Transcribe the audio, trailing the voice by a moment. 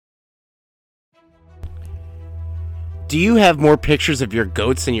Do you have more pictures of your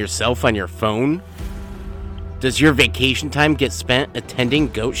goats than yourself on your phone? Does your vacation time get spent attending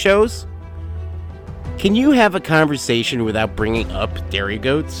goat shows? Can you have a conversation without bringing up dairy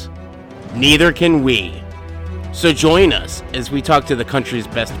goats? Neither can we. So join us as we talk to the country's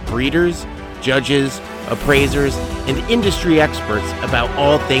best breeders, judges, appraisers, and industry experts about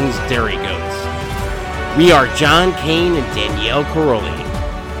all things dairy goats. We are John Kane and Danielle Caroli.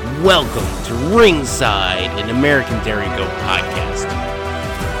 Welcome to Ringside, an American Dairy Goat podcast.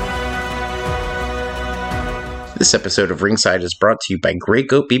 This episode of Ringside is brought to you by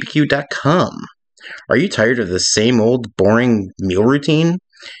GreatGoatBBQ.com. Are you tired of the same old boring meal routine?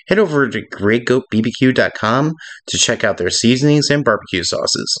 Head over to GreatGoatBBQ.com to check out their seasonings and barbecue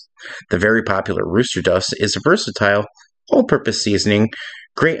sauces. The very popular Rooster Dust is a versatile, all-purpose seasoning,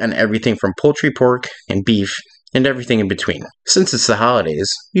 great on everything from poultry, pork, and beef, and everything in between. Since it's the holidays,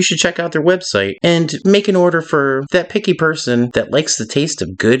 you should check out their website and make an order for that picky person that likes the taste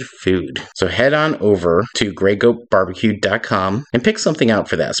of good food. So head on over to GreatGoatBarbecue.com and pick something out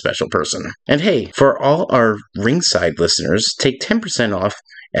for that special person. And hey, for all our Ringside listeners, take 10% off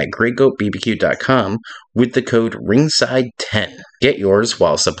at GreatGoatBBQ.com with the code RINGSIDE10. Get yours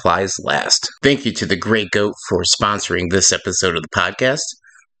while supplies last. Thank you to the Great Goat for sponsoring this episode of the podcast.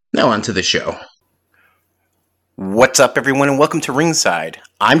 Now on to the show. What's up, everyone, and welcome to Ringside.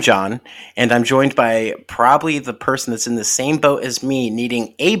 I'm John, and I'm joined by probably the person that's in the same boat as me,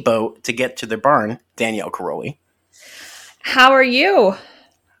 needing a boat to get to their barn, Danielle Caroli. How are you?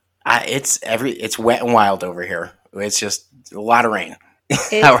 It's wet and wild over here. It's just a lot of rain.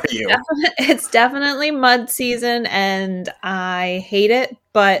 How are you? It's definitely mud season, and I hate it,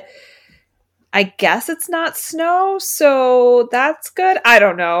 but I guess it's not snow, so that's good. I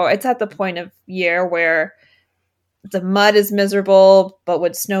don't know. It's at the point of year where the mud is miserable, but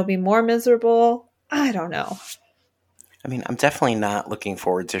would snow be more miserable? I don't know. I mean, I'm definitely not looking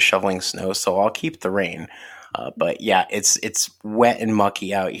forward to shoveling snow, so I'll keep the rain. But yeah, it's wet and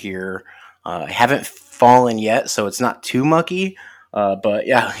mucky out here. Haven't fallen yet, so it's not too mucky. But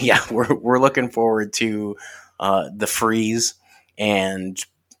yeah, we're looking forward to the freeze and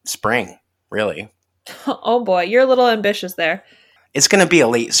spring, really. Oh boy, you're a little ambitious there. It's going to be a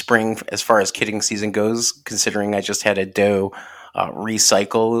late spring as far as kidding season goes, considering I just had a doe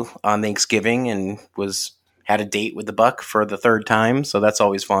recycle on Thanksgiving and had a date with the buck for the third time, so that's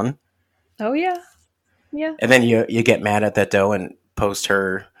always fun. Oh, yeah. Yeah. And then you get mad at that doe and post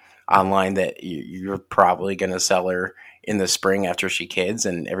her online that you're probably going to sell her in the spring after she kids,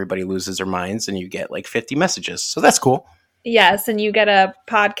 and everybody loses their minds, and you get like 50 messages, so that's cool. Yes, and you get a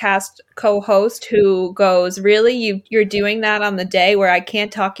podcast co-host who goes, really? You're doing that on the day where I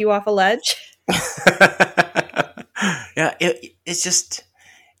can't talk you off a ledge? Yeah, it's just,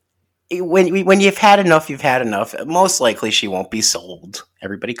 when you've had enough, you've had enough. Most likely she won't be sold.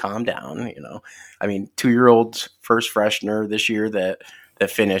 Everybody calm down, I mean, 2-year-old first freshener this year that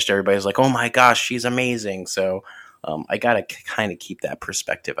finished, everybody's like, oh my gosh, she's amazing. So I got to kind of keep that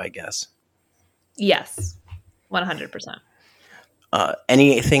perspective, I guess. Yes, 100%.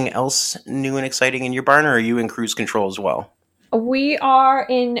 Anything else new and exciting in your barn, or are you in cruise control as well? We are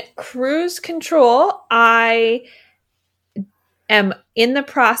in cruise control. I am in the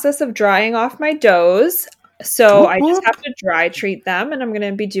process of drying off my does, so I just have to dry treat them, and I'm going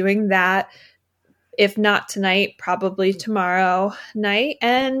to be doing that, if not tonight, probably tomorrow night,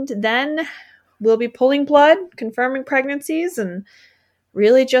 and then we'll be pulling blood, confirming pregnancies, and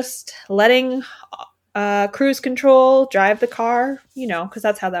really just letting cruise control, drive the car, because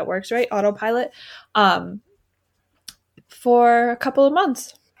that's how that works, right? Autopilot, for a couple of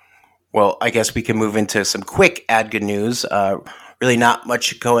months. Well, I guess we can move into some quick ad good news. Really not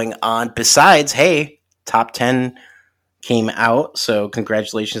much going on besides, hey, top 10 came out. So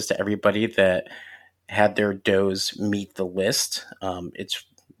congratulations to everybody that had their does meet the list. It's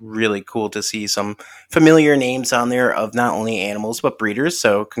really cool to see some familiar names on there of not only animals, but breeders.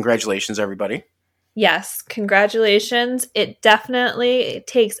 So congratulations, everybody. Yes, congratulations. It definitely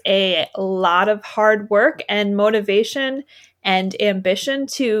takes a lot of hard work and motivation and ambition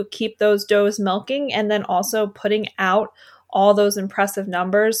to keep those does milking, and then also putting out all those impressive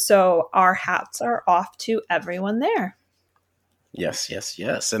numbers. So our hats are off to everyone there. Yes.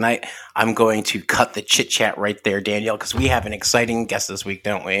 And I'm going to cut the chit chat right there, Danielle, because we have an exciting guest this week,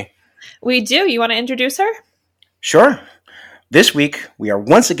 don't we? We do. You want to introduce her? Sure. This week, we are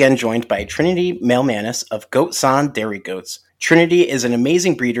once again joined by Trinity Mailmanis of Goatson Dairy Goats. Trinity is an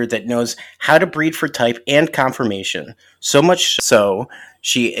amazing breeder that knows how to breed for type and conformation. So much so,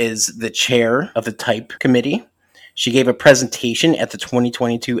 she is the chair of the type committee. She gave a presentation at the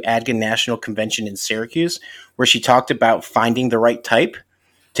 2022 ADGA National Convention in Syracuse, where she talked about finding the right type.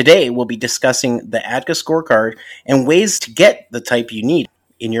 Today, we'll be discussing the ADGA scorecard and ways to get the type you need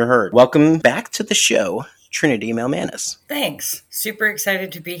in your herd. Welcome back to the show, Trinity Melmanis. Thanks. Super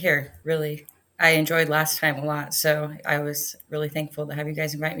excited to be here. Really, I enjoyed last time a lot, so I was really thankful to have you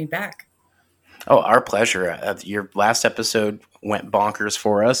guys invite me back. Oh, our pleasure. Your last episode went bonkers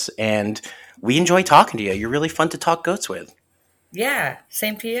for us, and we enjoy talking to you. You're really fun to talk goats with. Yeah,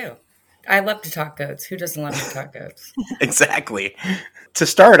 same to you. I love to talk goats. Who doesn't love to talk goats? Exactly. To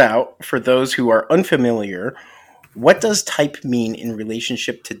start out, for those who are unfamiliar, what does type mean in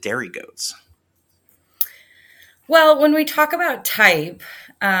relationship to dairy goats? Well, when we talk about type,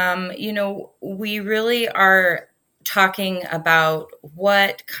 we really are talking about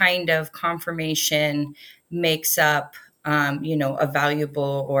what kind of conformation makes up, a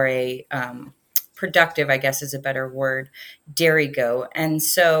valuable or a productive, I guess is a better word, dairy goat. And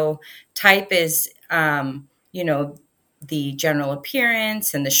so type is, the general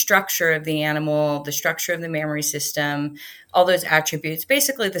appearance and the structure of the animal, the structure of the mammary system, all those attributes.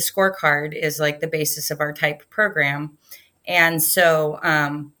 Basically, the scorecard is like the basis of our type program. And so,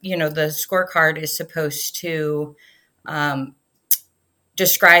 the scorecard is supposed to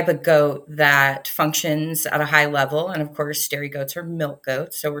describe a goat that functions at a high level. And of course, dairy goats are milk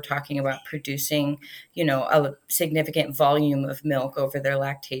goats. So we're talking about producing, a significant volume of milk over their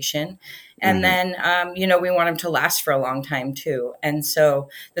lactation. And then, we want them to last for a long time too. And so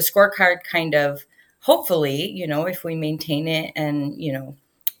the scorecard kind of, hopefully, if we maintain it and,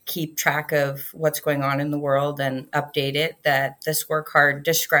 keep track of what's going on in the world and update it, that the scorecard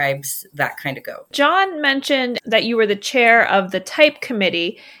describes that kind of goat. John mentioned that you were the chair of the type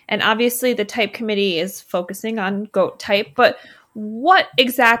committee, and obviously the type committee is focusing on goat type, but what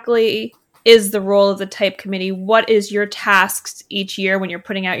exactly is the role of the type committee? What is your tasks each year when you're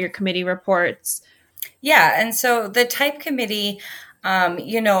putting out your committee reports? Yeah, and so the type committee,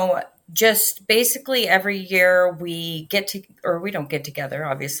 just basically every year we don't get together,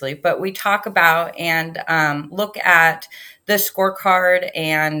 obviously, but we talk about and look at the scorecard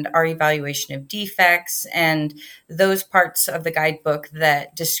and our evaluation of defects and those parts of the guidebook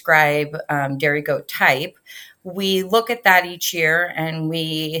that describe dairy goat type. We look at that each year and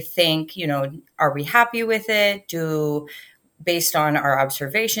we think, are we happy with it? Based on our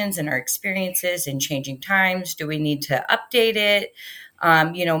observations and our experiences in changing times, do we need to update it?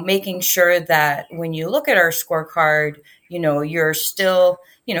 Making sure that when you look at our scorecard, you're still,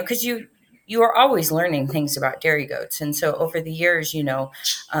 because you are always learning things about dairy goats. And so over the years,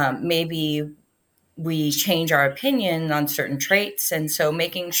 maybe we change our opinion on certain traits. And so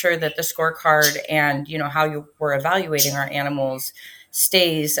making sure that the scorecard and, how we're evaluating our animals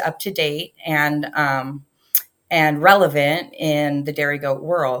stays up to date and relevant in the dairy goat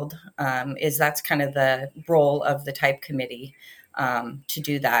world that's kind of the role of the type committee. To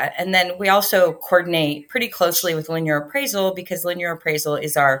do that. And then we also coordinate pretty closely with Linear Appraisal because Linear Appraisal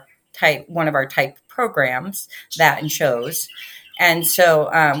is one of our type programs that and shows. And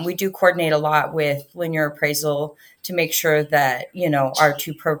so we do coordinate a lot with Linear Appraisal to make sure that, our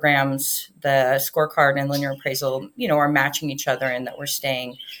two programs, the scorecard and Linear Appraisal, are matching each other and that we're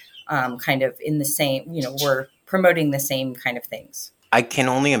staying kind of in the same, we're promoting the same kind of things. I can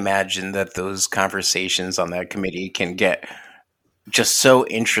only imagine that those conversations on that committee can get just so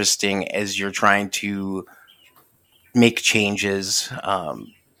interesting as you're trying to make changes.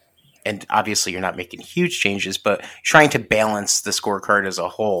 And obviously you're not making huge changes, but trying to balance the scorecard as a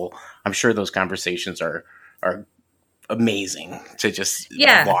whole. I'm sure those conversations are amazing to just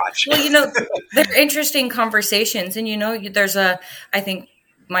watch. Well, they're interesting conversations. And, I think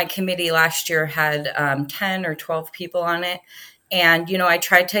my committee last year had 10 or 12 people on it. And, I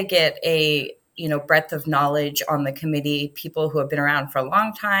tried to get a breadth of knowledge on the committee, people who have been around for a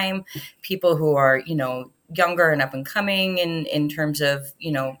long time, people who are, younger and up and coming in terms of,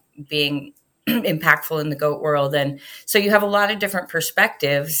 being impactful in the goat world. And so you have a lot of different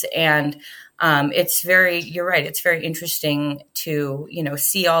perspectives and you're right. It's very interesting to,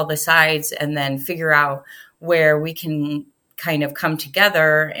 see all the sides and then figure out where we can kind of come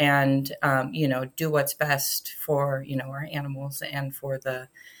together and, do what's best for, our animals and for the,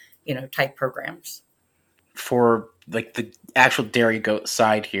 type programs. For like the actual dairy goat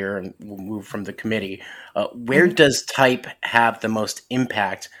side here, and we'll move from the committee, where does type have the most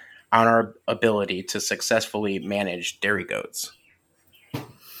impact on our ability to successfully manage dairy goats?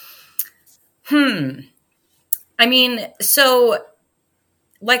 I mean, so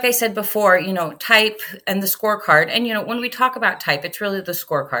like I said before, type and the scorecard. And, when we talk about type, it's really the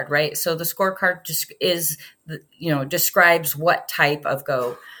scorecard, right? So the scorecard just is, describes what type of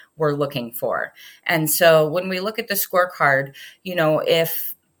goat we're looking for. And so when we look at the scorecard,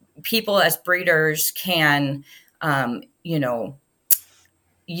 if people as breeders can,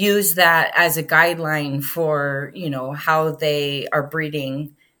 use that as a guideline for, how they are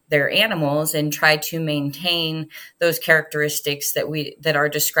breeding their animals and try to maintain those characteristics that are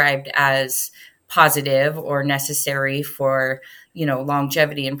described as positive or necessary for,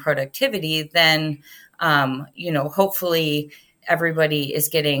 longevity and productivity, then, hopefully everybody is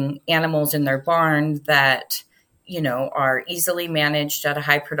getting animals in their barn that, are easily managed at a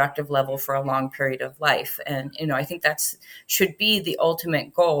high productive level for a long period of life. And, I think that's should be the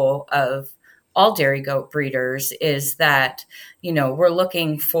ultimate goal of all dairy goat breeders, is that, we're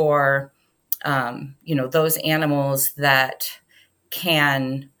looking for, those animals that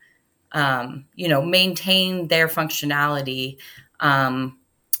can, maintain their functionality,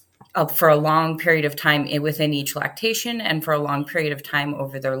 for a long period of time within each lactation and for a long period of time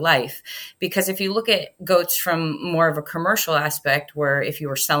over their life. Because if you look at goats from more of a commercial aspect, where if you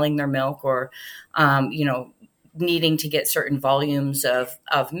were selling their milk or, needing to get certain volumes of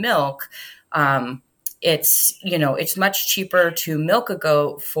milk, it's much cheaper to milk a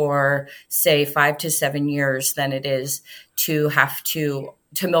goat for, say, 5 to 7 years than it is to have to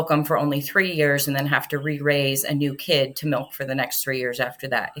milk them for only 3 years and then have to re-raise a new kid to milk for the next 3 years after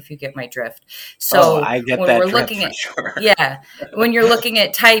that, if you get my drift. So I get when that we're drift looking for at, sure. yeah, when you're looking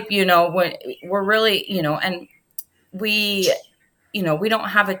at type, when we're really, and we, we don't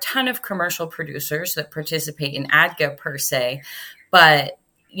have a ton of commercial producers that participate in ADGA per se, but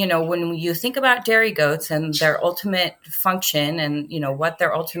when you think about dairy goats and their ultimate function and, what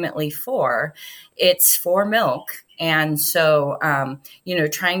they're ultimately for, it's for milk. And so,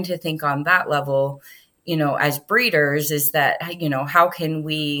 trying to think on that level, as breeders, is that, how can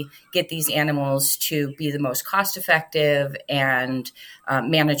we get these animals to be the most cost effective and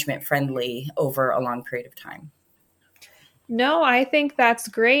management friendly over a long period of time? No, I think that's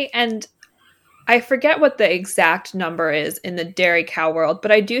great. And I forget what the exact number is in the dairy cow world,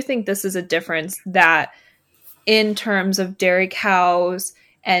 but I do think this is a difference that in terms of dairy cows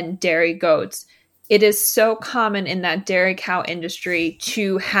and dairy goats, it is so common in that dairy cow industry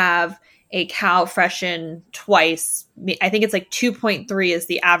to have a cow freshen twice. I think it's like 2.3 is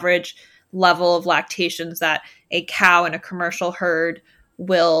the average level of lactations that a cow in a commercial herd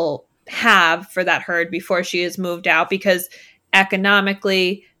will have for that herd before she is moved out, because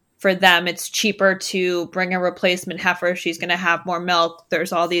economically for them it's cheaper to bring a replacement heifer. She's going to have more milk.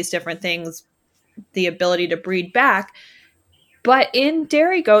 There's all these different things, the ability to breed back. But in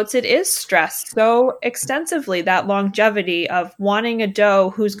dairy goats, it is stressed so extensively, that longevity of wanting a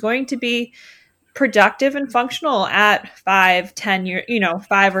doe who's going to be productive and functional at 5, 10 years,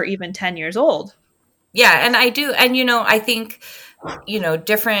 5 or even 10 years old. Yeah. And I do. And, I think,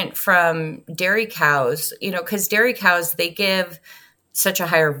 different from dairy cows, because dairy cows, they give such a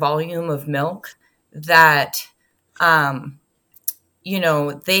higher volume of milk that,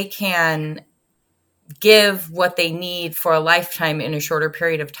 they can give what they need for a lifetime in a shorter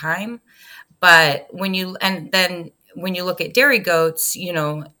period of time. But when you look at dairy goats,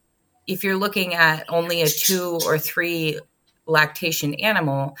 if you're looking at only a 2 or 3 lactation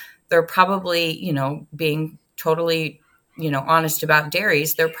animal, they're probably, being totally, honest about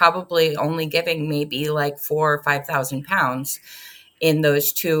dairies, they're probably only giving maybe like 4,000 or 5,000 pounds in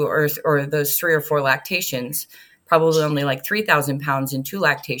those 2 or those 3 or 4 lactations. Probably only like 3,000 pounds in 2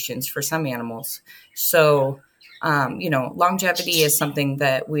 lactations for some animals. So, longevity is something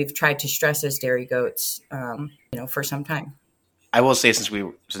that we've tried to stress as dairy goats, for some time. I will say,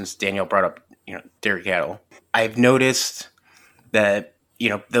 since Danielle brought up, dairy cattle, I've noticed that,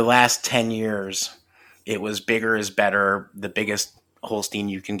 the last 10 years, it was bigger is better. The biggest Holstein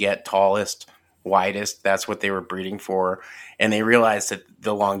you can get, tallest, widest, that's what they were breeding for. And they realized that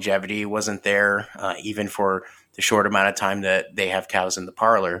the longevity wasn't there, even for the short amount of time that they have cows in the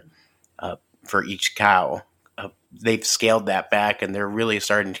parlor for each cow. They've scaled that back, and they're really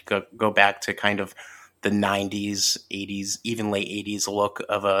starting to go back to kind of the 90s, 80s, even late 80s look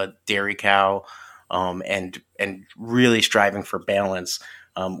of a dairy cow, and really striving for balance,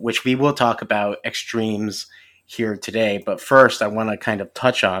 which we will talk about extremes here today. But first, I want to kind of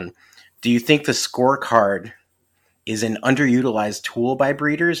touch on, do you think the scorecard is an underutilized tool by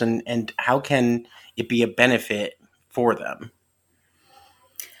breeders, and how can it be a benefit for them?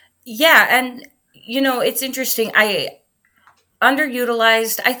 Yeah. And, it's interesting.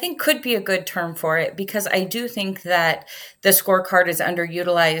 underutilized, I think, could be a good term for it, because I do think that the scorecard is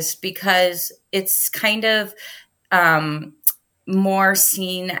underutilized because it's kind of more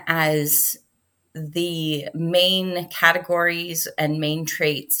seen as the main categories and main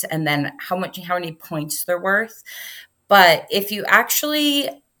traits, and then how many points they're worth. But if you actually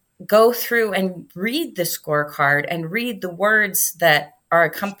go through and read the scorecard and read the words that are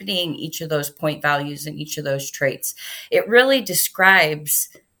accompanying each of those point values and each of those traits, it really describes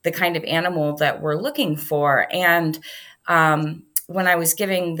the kind of animal that we're looking for. And when I was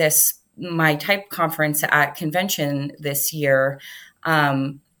giving my type conference at convention this year,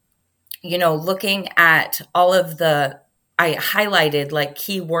 looking at all of I highlighted like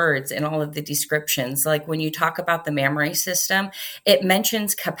keywords in all of the descriptions. Like when you talk about the mammary system, it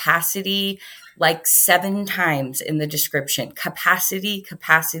mentions capacity like 7 times in the description. Capacity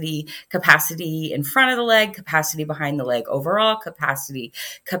in front of the leg, capacity behind the leg, overall capacity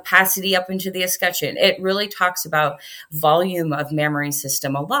up into the escutcheon. It really talks about volume of mammary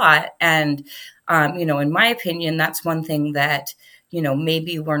system a lot. And, in my opinion, that's one thing that,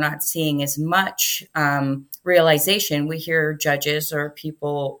 maybe we're not seeing as much realization. We hear judges or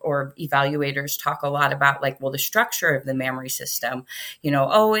people or evaluators talk a lot about the structure of the mammary system.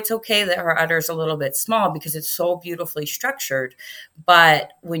 It's okay that her udder is a little bit small because it's so beautifully structured.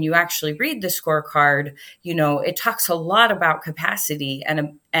 But when you actually read the scorecard, it talks a lot about capacity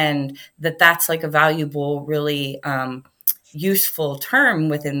and that's like a valuable, really useful term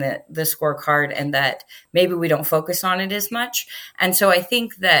within the scorecard, and that maybe we don't focus on it as much. And so I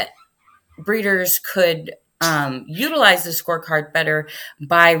think that breeders could utilize the scorecard better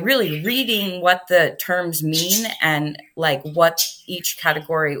by really reading what the terms mean and what each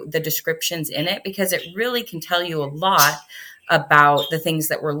category, the descriptions in it, because it really can tell you a lot about the things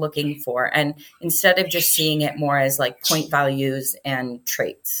that we're looking for. And instead of just seeing it more as point values and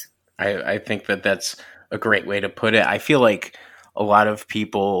traits. I think that's a great way to put it. I feel like a lot of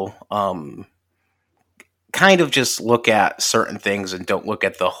people kind of just look at certain things and don't look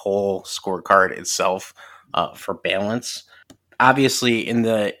at the whole scorecard itself for balance. Obviously, in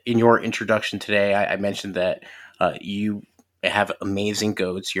your introduction today, I mentioned that you have amazing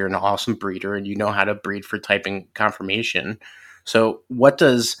goats. You're an awesome breeder, and you know how to breed for typing conformation. So what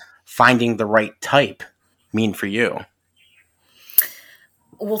does finding the right type mean for you?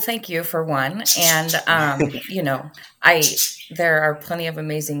 Well, thank you for one. And, there are plenty of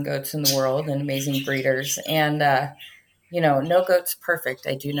amazing goats in the world and amazing breeders, and, no goat's perfect.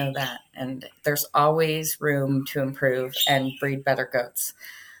 I do know that. And there's always room to improve and breed better goats.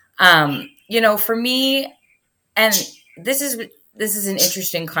 For me, and this is an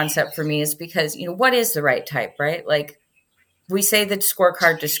interesting concept for me, is because, what is the right type, right? We say that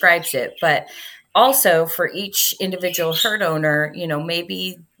scorecard describes it, but also for each individual herd owner,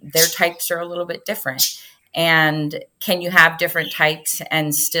 maybe their types are a little bit different. And can you have different types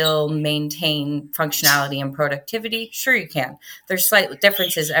and still maintain functionality and productivity? Sure, you can. There's slight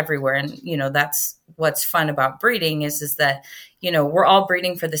differences everywhere. And, that's what's fun about breeding is that, we're all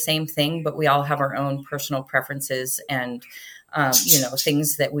breeding for the same thing, but we all have our own personal preferences and,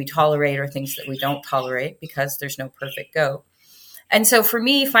 things that we tolerate or things that we don't tolerate, because there's no perfect goat. And so for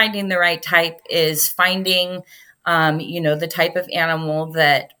me, finding the right type is finding, the type of animal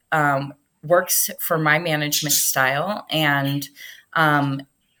that works for my management style. And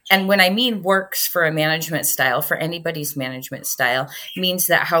when I mean works for a management style, for anybody's management style, means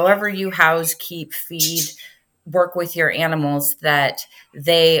that however you house, keep, feed, work with your animals, that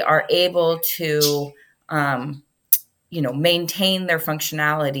they are able to, maintain their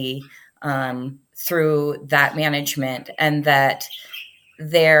functionality through that management, and that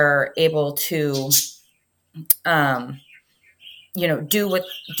they're able to, do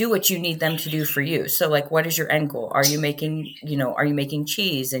what you need them to do for you. So what is your end goal? Are you making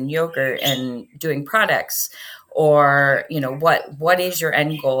cheese and yogurt and doing products, or, what is your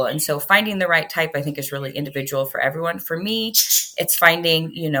end goal? And so finding the right type, I think, is really individual for everyone. For me, it's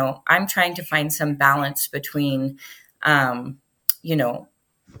finding, I'm trying to find some balance between,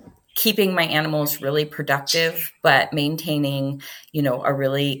 keeping my animals really productive, but maintaining, a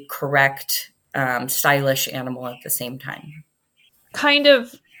really correct, stylish animal at the same time. Kind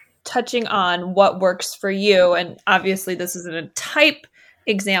of touching on what works for you. And obviously this isn't a type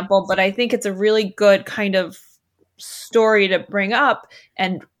example, but I think it's a really good kind of story to bring up.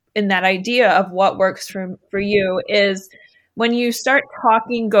 And in that idea of what works for you is when you start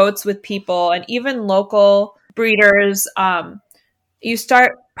talking goats with people and even local breeders, you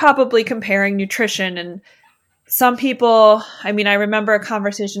start probably comparing nutrition. And some people, I remember a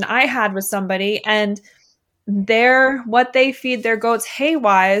conversation I had with somebody, and what they feed their goats hay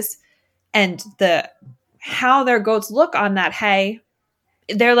wise and how their goats look on that hay,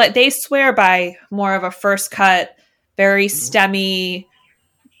 they swear by more of a first cut, very stemmy,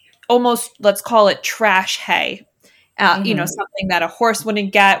 almost, let's call it trash hay. Something that a horse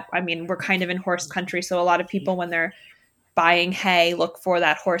wouldn't get. I mean, we're kind of in horse country, so a lot of people, when they're buying hay, look for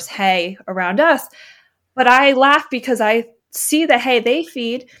that horse hay around us. But I laugh because I see the hay they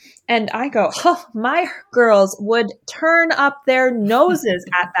feed and I go, oh, my girls would turn up their noses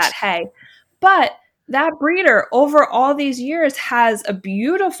at that hay. But that breeder over all these years has a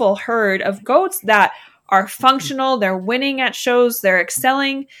beautiful herd of goats that are functional. They're winning at shows. They're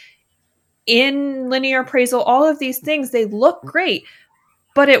excelling in linear appraisal. All of these things, they look great,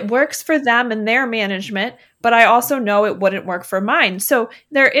 but it works for them and their management. But I also know it wouldn't work for mine. So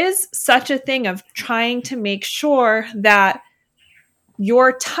there is such a thing of trying to make sure that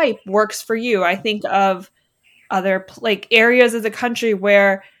your type works for you. I think of other areas of the country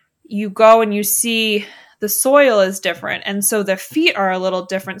where you go and you see the soil is different. And so the feet are a little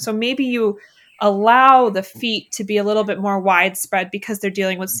different. So maybe you allow the feet to be a little bit more widespread because they're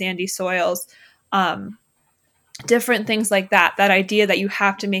dealing with sandy soils. Different things like that. That idea that you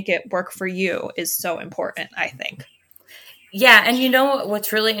have to make it work for you is so important, I think. Yeah. And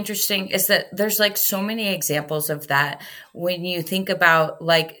what's really interesting is that there's so many examples of that when you think about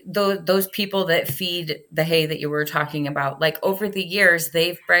those people that feed the hay that you were talking about. Over the years,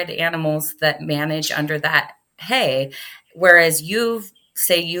 they've bred animals that manage under that hay, whereas you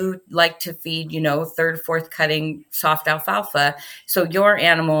like to feed, third, fourth cutting soft alfalfa. So your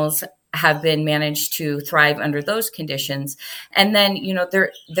animals have been managed to thrive under those conditions. And then,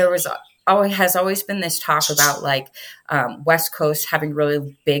 there has always been this talk about West Coast having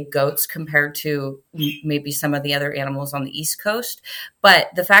really big goats compared to maybe some of the other animals on the East Coast. But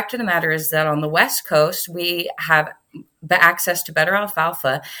the fact of the matter is that on the West Coast, we have access to better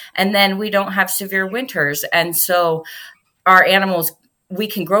alfalfa, and then we don't have severe winters. And so our animals, we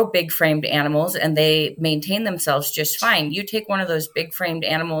can grow big framed animals and they maintain themselves just fine. You take one of those big framed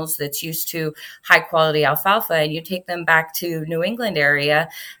animals that's used to high quality alfalfa and you take them back to New England area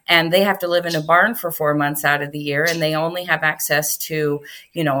and they have to live in a barn for 4 months out of the year and they only have access to,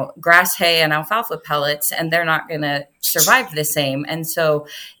 grass hay and alfalfa pellets, and they're not going to survive the same. And so,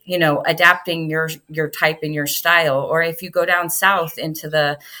 adapting your type and your style, or if you go down south into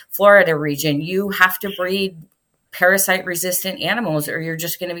the Florida region, you have to breed parasite resistant animals or you're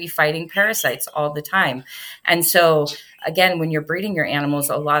just going to be fighting parasites all the time. And so again, when you're breeding your animals,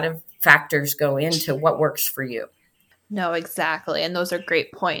 a lot of factors go into what works for you. No, exactly. And those are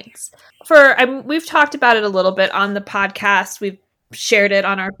great points. We've talked about it a little bit on the podcast. We've shared it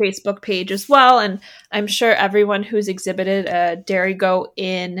on our Facebook page as well. And I'm sure everyone who's exhibited a dairy goat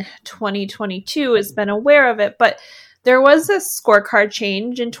in 2022 has been aware of it, but there was a scorecard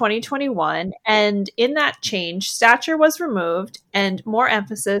change in 2021, and in that change, stature was removed and more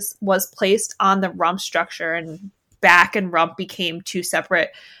emphasis was placed on the rump structure, and back and rump became two separate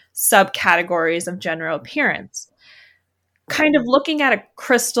subcategories of general appearance. Kind of looking at a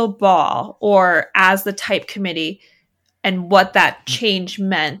crystal ball or as the type committee and what that change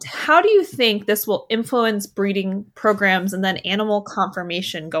meant, how do you think this will influence breeding programs and then animal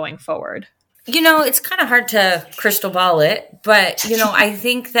conformation going forward? It's kind of hard to crystal ball it, but, I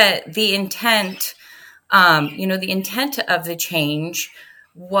think that the intent of the change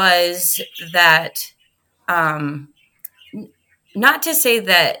was that, not to say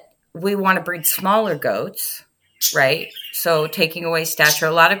that we want to breed smaller goats, right? So taking away stature,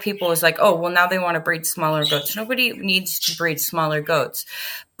 a lot of people was like, oh, well, now they want to breed smaller goats. Nobody needs to breed smaller goats,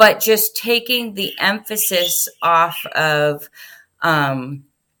 but just taking the emphasis off of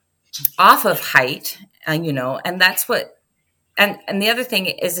height, and that's what, and the other thing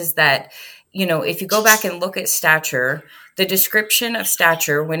is that, if you go back and look at stature, the description of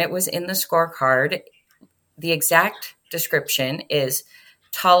stature when it was in the scorecard, the exact description is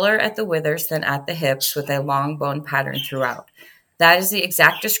taller at the withers than at the hips with a long bone pattern throughout. That is the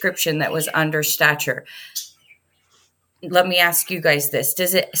exact description that was under stature. Let me ask you guys this.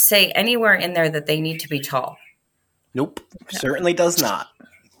 Does it say anywhere in there that they need to be tall? Nope. Certainly does not.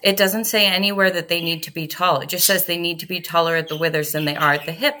 It doesn't say anywhere that they need to be tall. It just says they need to be taller at the withers than they are at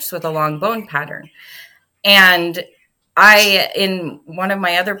the hips with a long bone pattern. And in one of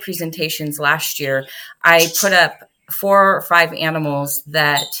my other presentations last year, I put up 4 or 5 animals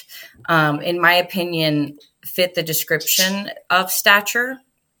that, in my opinion, fit the description of stature.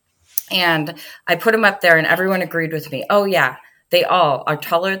 And I put them up there and everyone agreed with me. Oh yeah, They all are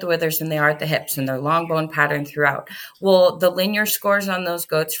taller at the withers than they are at the hips, and they're long bone pattern throughout. Well, the linear scores on those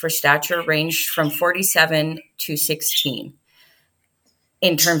goats for stature ranged from 47 to 16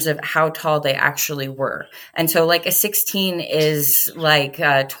 in terms of how tall they actually were. And so like a 16 is like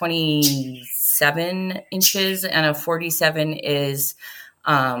 27 inches, and a 47 is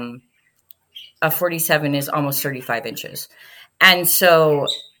almost 35 inches. And so,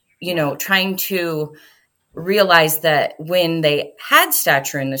 trying to realize that when they had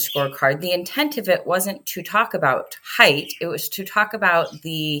stature in the scorecard, the intent of it wasn't to talk about height. It was to talk about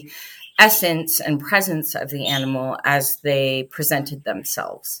the essence and presence of the animal as they presented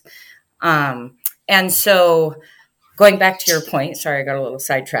themselves. And so going back to your point, sorry, I got a little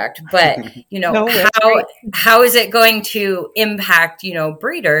sidetracked, but how is it going to impact,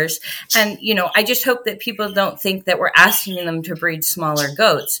 breeders? And, I just hope that people don't think that we're asking them to breed smaller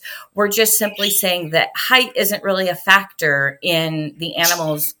goats. We're just simply saying that height isn't really a factor in the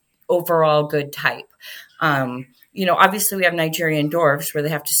animal's overall good type. Obviously we have Nigerian dwarfs where they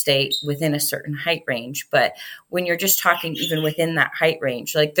have to stay within a certain height range, but when you're just talking even within that height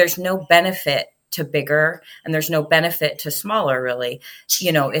range, like there's no benefit to bigger and there's no benefit to smaller, really.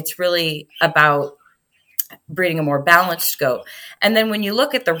 It's really about breeding a more balanced goat. And then when you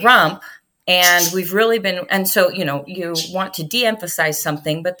look at the rump, and we've really been, and so, you want to de-emphasize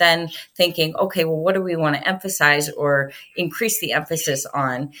something, but then thinking, okay, well, what do we want to emphasize or increase the emphasis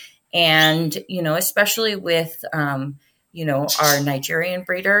on? And, especially with, our Nigerian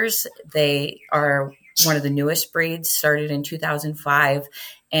breeders, they are one of the newest breeds, started in 2005.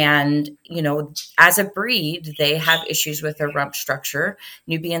 And, as a breed, they have issues with their rump structure.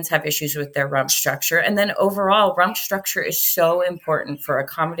 Nubians have issues with their rump structure. And then overall, rump structure is so important for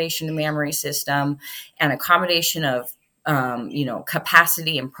accommodation to mammary system and accommodation of,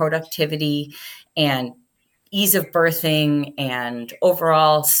 capacity and productivity and ease of birthing and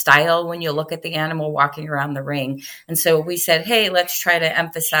overall style when you look at the animal walking around the ring. And so we said, hey, let's try to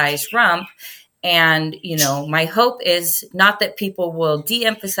emphasize rump. And, my hope is not that people will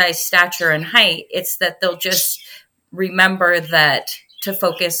de-emphasize stature and height. It's that they'll just remember that to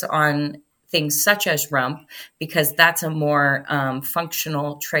focus on things such as rump, because that's a more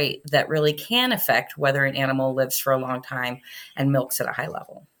functional trait that really can affect whether an animal lives for a long time and milks at a high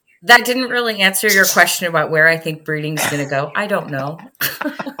level. That didn't really answer your question about where I think breeding is going to go. I don't know.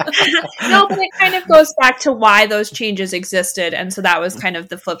 No, but it kind of goes back to why those changes existed. And so that was kind of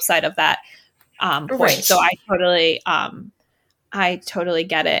the flip side of that. Point. Right. So I totally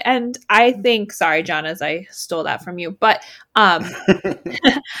get it. And I think, sorry, John, as I stole that from you, but I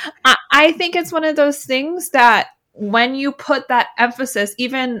think it's one of those things that when you put that emphasis,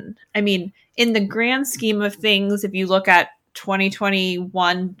 even, in the grand scheme of things, if you look at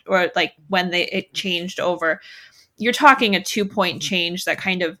 2021 or like when it changed over, you're talking a 2-point change that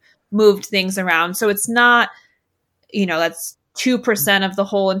kind of moved things around. So it's not, that's 2% of the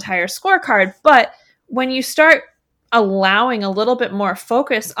whole entire scorecard. But when you start allowing a little bit more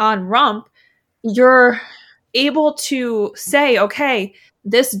focus on rump, you're able to say, okay,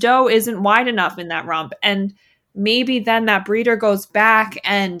 this doe isn't wide enough in that rump. And maybe then that breeder goes back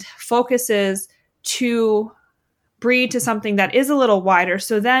and focuses to breed to something that is a little wider.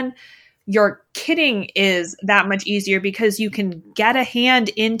 So then your kidding is that much easier because you can get a hand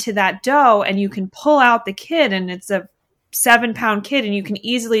into that doe and you can pull out the kid, and it's a 7-pound kid and you can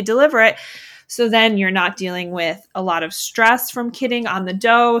easily deliver it. So then you're not dealing with a lot of stress from kidding on the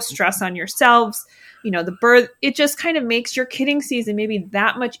doe, stress on yourselves, the birth. It just kind of makes your kidding season maybe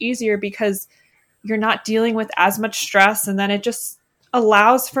that much easier because you're not dealing with as much stress, and then it just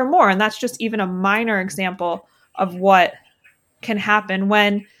allows for more. And that's just even a minor example of what can happen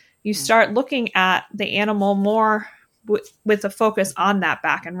when you start looking at the animal more with a focus on that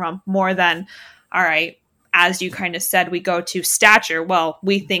back and rump more than, all right, as you kind of said, we go to stature. Well,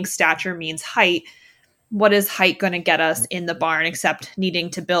 we think stature means height. What is height going to get us in the barn except needing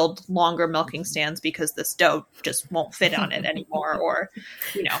to build longer milking stands because this doe just won't fit on it anymore? Or,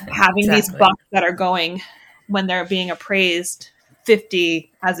 having these bucks that are going when they're being appraised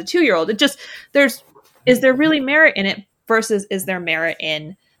 50 as a 2-year-old. It just, is there really merit in it versus is there merit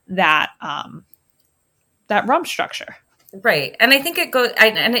in that, that rump structure? Right. And I think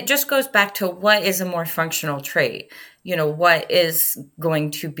it just goes back to what is a more functional trait, what is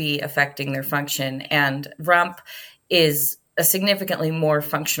going to be affecting their function. And rump is a significantly more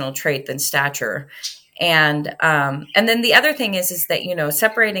functional trait than stature. And then the other thing is that,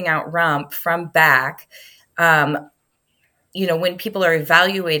 separating out rump from back, when people are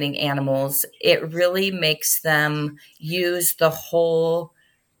evaluating animals, it really makes them use the whole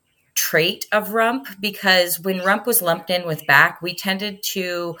trait of rump, because when rump was lumped in with back, we tended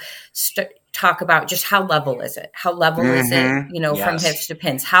to talk about just how level is it? How level is it, from hips to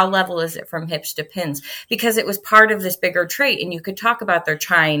pins? How level is it from hips to pins? Because it was part of this bigger trait, and you could talk about their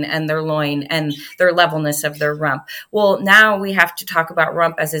chine and their loin and their levelness of their rump. Well, now we have to talk about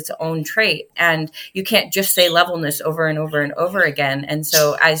rump as its own trait, and you can't just say levelness over and over and over again. And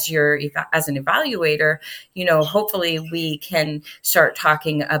so as an evaluator, hopefully we can start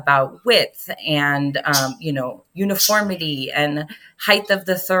talking about width and, uniformity and height of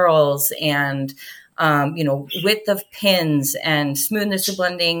the thurls and, width of pins and smoothness of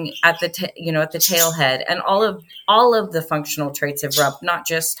blending at the tail head, and all of the functional traits of rump, not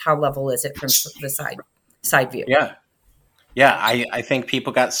just how level is it from the side view. Yeah. I think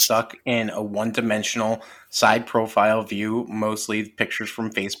people got stuck in a one-dimensional side profile view, mostly pictures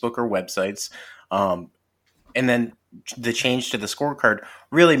from Facebook or websites. And then the change to the scorecard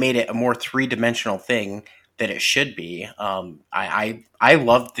really made it a more three-dimensional thing that it should be. I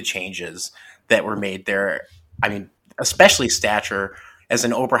loved the changes that were made there. I mean, especially stature. As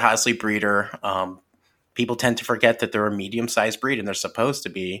an Oberhasli breeder, people tend to forget that they're a medium-sized breed, and they're supposed to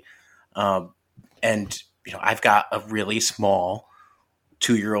be. And I've got a really small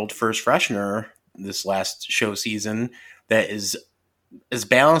 2-year-old first freshener this last show season that is as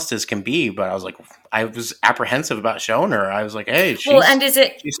balanced as can be, but I was apprehensive about showing her. I was like, "Hey, is it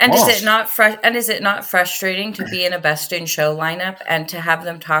not frustrating to be in a best in show lineup and to have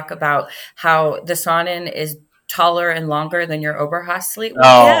them talk about how the Saanen is taller and longer than your Oberhasli?"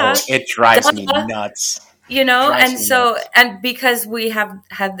 It drives me nuts. And because we have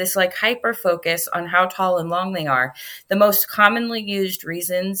had this hyper focus on how tall and long they are, the most commonly used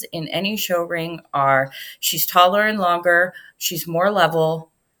reasons in any show ring are she's taller and longer, she's more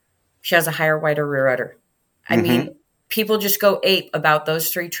level, she has a higher, wider rear udder. I mean, people just go ape about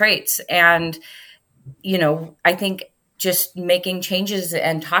those 3 traits. And, I think just making changes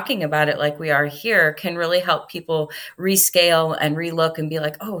and talking about it like we are here can really help people rescale and relook and be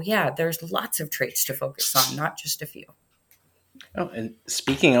like, oh yeah, there's lots of traits to focus on, not just a few. Oh, and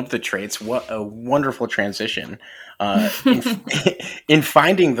speaking of the traits, what a wonderful transition. In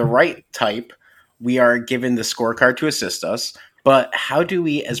finding the right type, we are given the scorecard to assist us, but how do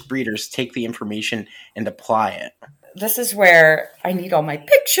we as breeders take the information and apply it? This is where I need all my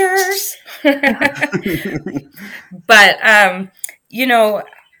pictures. But, I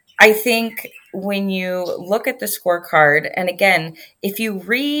think when you look at the scorecard, and again, if you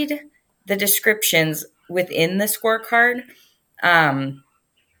read the descriptions within the scorecard,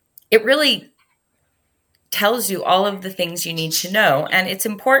 it really tells you all of the things you need to know. And it's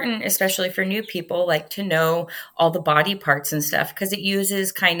important, especially for new people, to know all the body parts and stuff, because it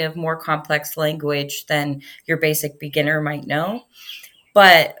uses kind of more complex language than your basic beginner might know.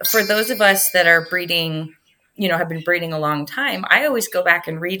 But for those of us that are breeding, have been breeding a long time, I always go back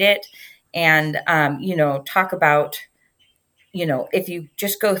and read it and, talk about, if you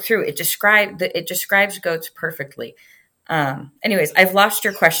just go through it, it describes goats perfectly. Anyways, I've lost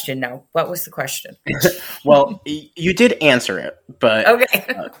your question now. What was the question? Well, you did answer it, but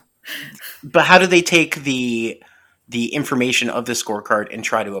okay. But how do they take the information of the scorecard and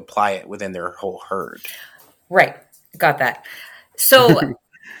try to apply it within their whole herd? Right. Got that. So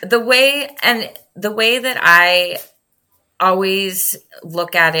the way that I always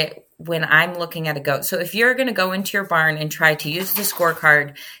look at it when I'm looking at a goat. So if you're going to go into your barn and try to use the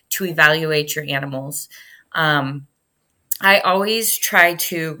scorecard to evaluate your animals, I always try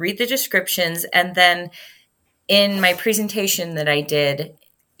to read the descriptions, and then in my presentation that I did,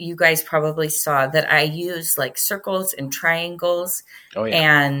 you guys probably saw that I use circles and triangles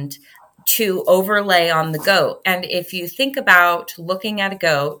and to overlay on the goat. And if you think about looking at a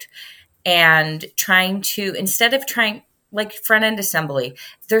goat and trying to, instead of trying front end assembly,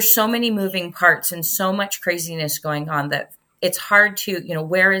 there's so many moving parts and so much craziness going on that it's hard to,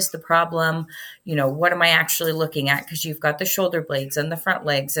 where is the problem? What am I actually looking at? Because you've got the shoulder blades and the front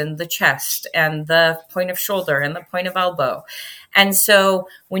legs and the chest and the point of shoulder and the point of elbow. And so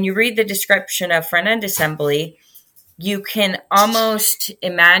when you read the description of front end assembly, you can almost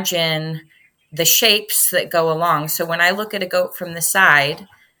imagine the shapes that go along. So when I look at a goat from the side,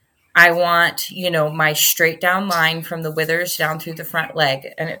 I want, my straight down line from the withers down through the front leg.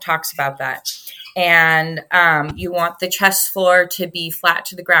 And it talks about that. And you want the chest floor to be flat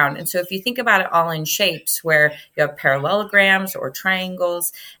to the ground. And so if you think about it all in shapes where you have parallelograms or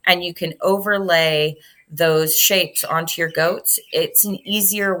triangles, and you can overlay those shapes onto your goats, it's an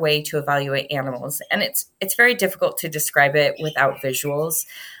easier way to evaluate animals. And it's very difficult to describe it without visuals.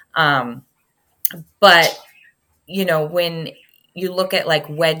 But, when you look at like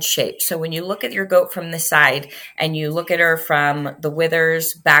wedge shape. So when you look at your goat from the side and you look at her from the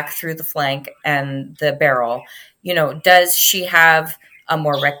withers back through the flank and the barrel, does she have a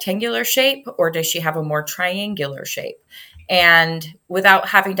more rectangular shape or does she have a more triangular shape? And without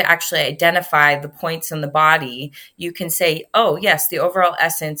having to actually identify the points in the body, you can say, oh, yes, the overall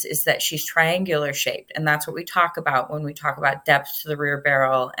essence is that she's triangular shaped. And that's what we talk about when we talk about depth to the rear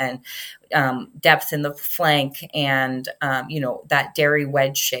barrel and depth in the flank and, that dairy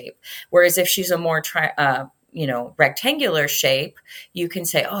wedge shape. Whereas if she's a more rectangular shape, you can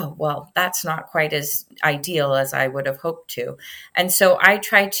say, oh, well, that's not quite as ideal as I would have hoped to. And so I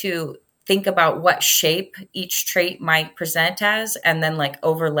try to think about what shape each trait might present as, and then like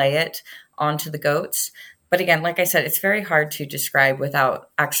overlay it onto the goats. But again, like I said, it's very hard to describe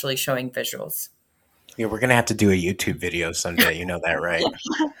without actually showing visuals. Yeah, we're going to have to do a YouTube video someday. You know that, right?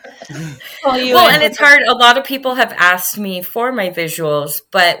 Well, and it's hard. A lot of people have asked me for my visuals,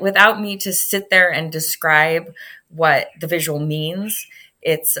 but without me to sit there and describe what the visual means,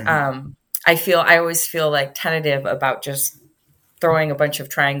 it's, I always feel like tentative about just throwing a bunch of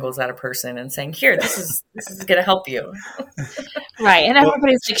triangles at a person and saying, here, this is going to help you. Right. And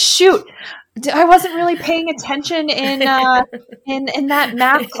everybody's like, shoot, I wasn't really paying attention in that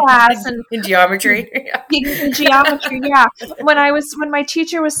math class and in geometry. In geometry. Yeah. When my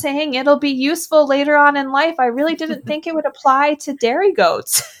teacher was saying it'll be useful later on in life, I really didn't think it would apply to dairy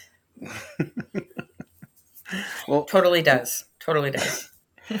goats. Well, totally does.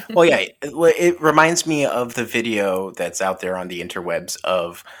 Well, yeah, it reminds me of the video that's out there on the interwebs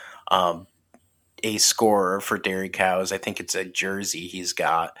of a scorer for dairy cows. I think it's a Jersey he's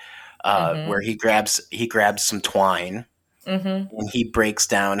got where he grabs some twine and he breaks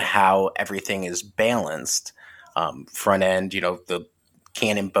down how everything is balanced. Front end, the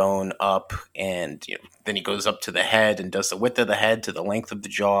cannon bone up, and then he goes up to the head and does the width of the head to the length of the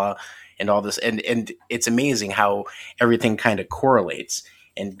jaw and all this. And it's amazing how everything kind of correlates.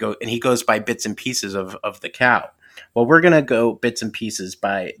 And he goes by bits and pieces of the cow. Well, we're going to go bits and pieces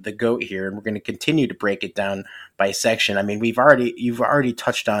by the goat here, and we're going to continue to break it down by section. I mean, you've already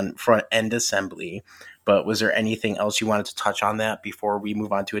touched on front end assembly, but was there anything else you wanted to touch on that before we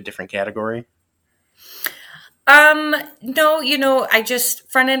move on to a different category? No,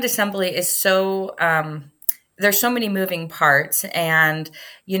 front end assembly is so, there's so many moving parts, and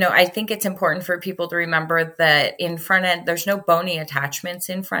I think it's important for people to remember that in front end, there's no bony attachments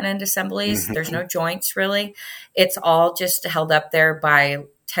in front end assemblies. There's no joints really. It's all just held up there by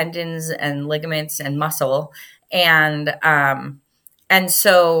tendons and ligaments and muscle, and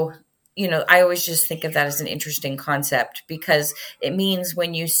so I always just think of that as an interesting concept because it means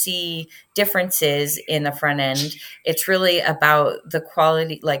when you see differences in the front end, it's really about the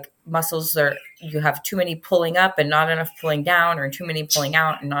quality, like muscles you have too many pulling up and not enough pulling down, or too many pulling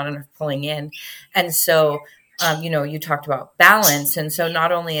out and not enough pulling in. And so, you talked about balance. And so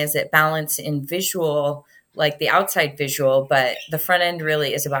not only is it balance in visual, like the outside visual, but the front end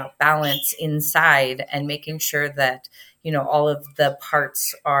really is about balance inside and making sure that, all of the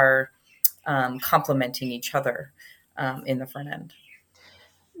parts are complementing each other in the front end.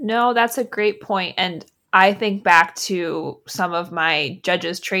 No, that's a great point. And I think back to some of my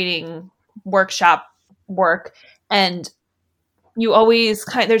judges training workshop work, and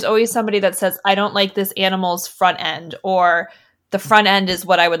there's always somebody that says, I don't like this animal's front end, or the front end is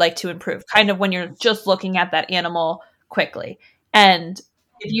what I would like to improve, kind of when you're just looking at that animal quickly. And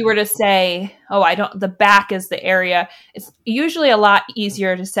if you were to say, the back is the area, it's usually a lot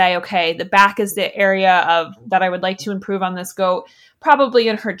easier to say, okay, the back is the area that I would like to improve on this goat, probably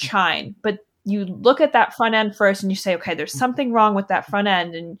in her chine. But you look at that front end first and you say, okay, there's something wrong with that front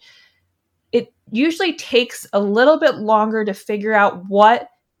end. And it usually takes a little bit longer to figure out what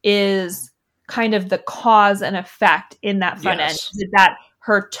is kind of the cause and effect in that front end. Is it that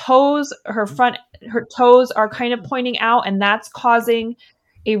her toes are kind of pointing out and that's causing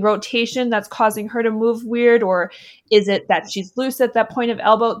a rotation that's causing her to move weird? Or is it that she's loose at that point of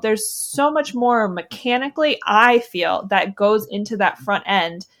elbow? There's so much more mechanically, I feel, that goes into that front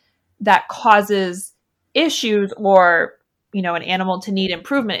end that causes issues or, an animal to need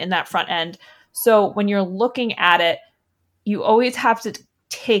improvement in that front end. So when you're looking at it, you always have to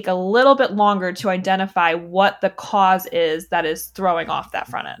take a little bit longer to identify what the cause is that is throwing off that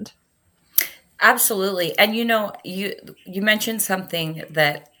front end. Absolutely. And you mentioned something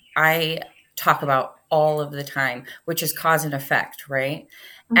that I talk about all of the time, which is cause and effect, right?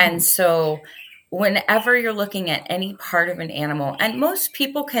 Mm-hmm. And so whenever you're looking at any part of an animal, and most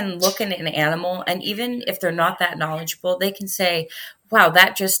people can look at an animal, and even if they're not that knowledgeable, they can say, wow,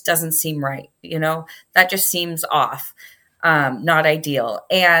 that just doesn't seem right. That just seems off. not ideal.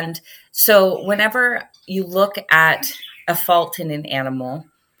 And so whenever you look at a fault in an animal,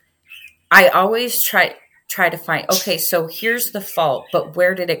 I always try to find, okay, so here's the fault, but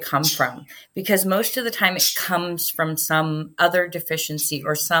where did it come from? Because most of the time it comes from some other deficiency,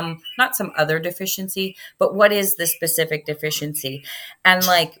 or not some other deficiency, but what is the specific deficiency? And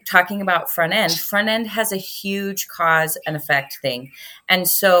like talking about front end has a huge cause and effect thing. And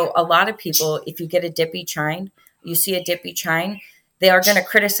so a lot of people, if you get a dippy chine, you see a dippy chine, they are going to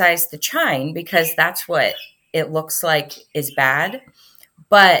criticize the chine because that's what it looks like is bad.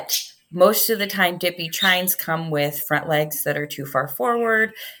 But most of the time, dippy chines come with front legs that are too far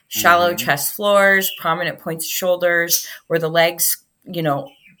forward, shallow chest floors, prominent points of shoulders, where the legs,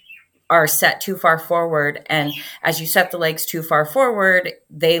 are set too far forward. And as you set the legs too far forward,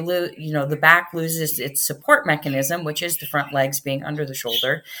 they lose, the back loses its support mechanism, which is the front legs being under the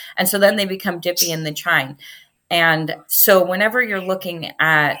shoulder. And so then they become dippy in the chine. And so whenever you're looking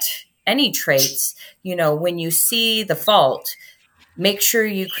at any traits, when you see the fault, make sure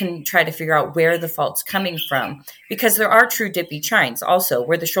you can try to figure out where the fault's coming from, because there are true dippy chines also,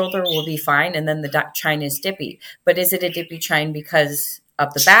 where the shoulder will be fine and then the chine is dippy. But is it a dippy chine because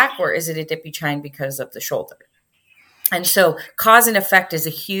of the back, or is it a dippy chine because of the shoulder? And so cause and effect is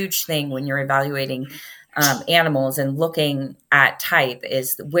a huge thing when you're evaluating animals and looking at type,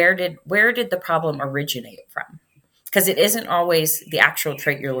 is where did the problem originate from? Because it isn't always the actual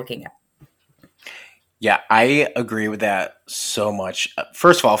trait you're looking at. Yeah, I agree with that so much.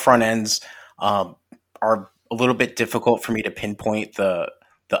 First of all, front ends are a little bit difficult for me to pinpoint the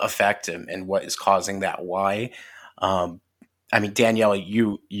effect and what is causing that why. I mean, Danielle,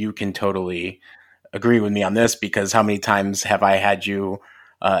 you can totally agree with me on this, because how many times have I had you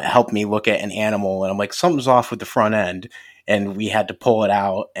help me look at an animal and I'm like, something's off with the front end, and we had to pull it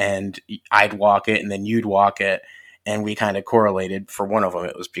out, and I'd walk it and then you'd walk it, and we kind of correlated. For one of them,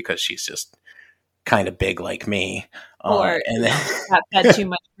 it was because she's just kind of big like me, or and then have had too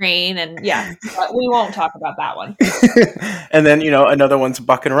much grain, and but we won't talk about that one. And then another one's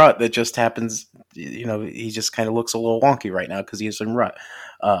Buck and Rut that just happens. He just kind of looks a little wonky right now because he's in rut,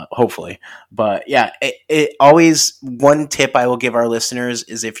 hopefully. But yeah, it always, one tip I will give our listeners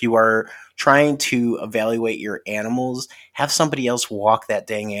is, if you are trying to evaluate your animals, have somebody else walk that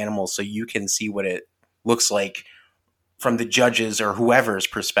dang animal so you can see what it looks like from the judge's or whoever's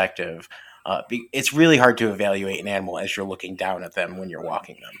perspective. It's really hard to evaluate an animal as you're looking down at them when you're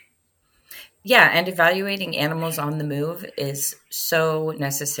walking them. Yeah, and evaluating animals on the move is so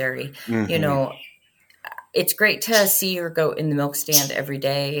necessary. Mm-hmm. It's great to see your goat in the milk stand every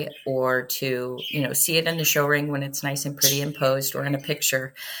day, or to, see it in the show ring when it's nice and pretty and posed, or in a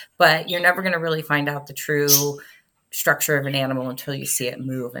picture. But you're never going to really find out the true structure of an animal until you see it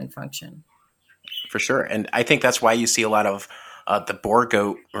move and function. For sure. And I think that's why you see a lot of the boar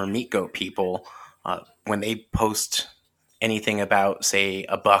goat or meat goat people, when they post anything about, say,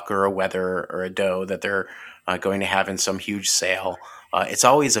 a buck or a wether or a doe that they're going to have in some huge sale, it's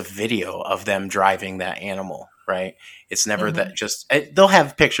always a video of them driving that animal, right? It's never that just, they'll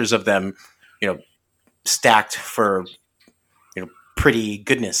have pictures of them, stacked for, pretty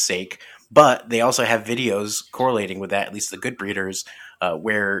goodness sake, but they also have videos correlating with that, at least the good breeders,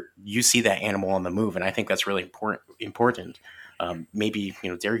 where you see that animal on the move. And I think that's really important. Maybe,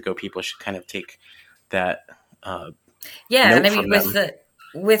 dairy goat people should kind of take that. And I mean,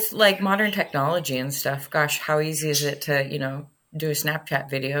 with like modern technology and stuff, gosh, how easy is it to, do a Snapchat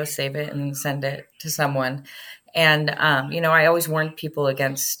video, save it, and send it to someone. And, I always warn people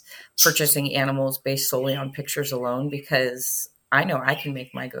against purchasing animals based solely on pictures alone, because I know I can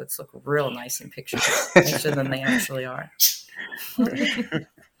make my goats look real nice in pictures, nicer than they actually are.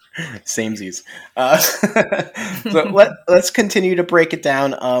 Samesies. So let's continue to break it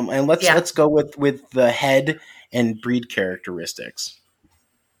down, and let's go with the head and breed characteristics.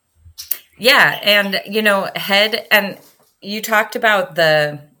 Yeah, and head, and you talked about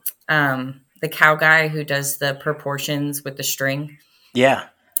the cow guy who does the proportions with the string. Yeah.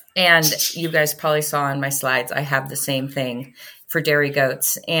 And you guys probably saw in my slides, I have the same thing for dairy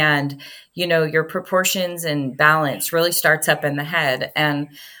goats. And, your proportions and balance really starts up in the head. And,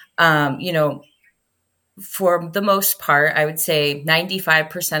 for the most part, I would say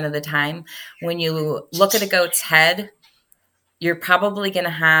 95% of the time, when you look at a goat's head, you're probably going to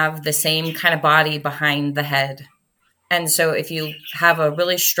have the same kind of body behind the head. And so if you have a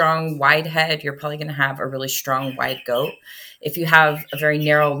really strong, wide head, you're probably going to have a really strong, wide goat. If you have a very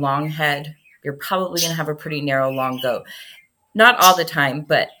narrow, long head, you're probably going to have a pretty narrow, long goat. Not all the time,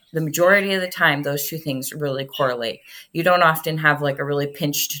 but the majority of the time, those two things really correlate. You don't often have like a really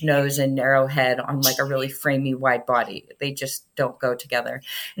pinched nose and narrow head on like a really framey wide body. They just don't go together.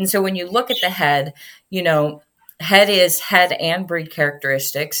 And so when you look at the head, head is head and breed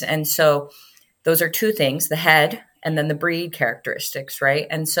characteristics. And so those are two things, the head and then the breed characteristics, right?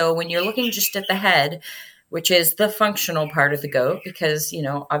 And so when you're looking just at the head, which is the functional part of the goat, because,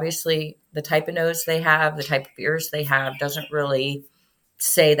 obviously the type of nose they have, the type of ears they have doesn't really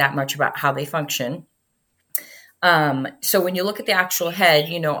say that much about how they function. So when you look at the actual head,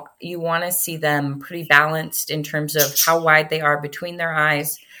 you want to see them pretty balanced in terms of how wide they are between their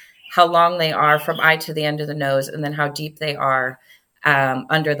eyes, how long they are from eye to the end of the nose, and then how deep they are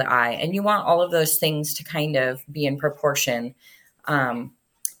under the eye. And you want all of those things to kind of be in proportion,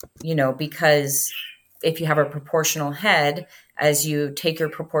 because if you have a proportional head, as you take your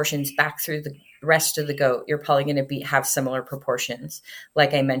proportions back through the rest of the goat, you're probably going to have similar proportions.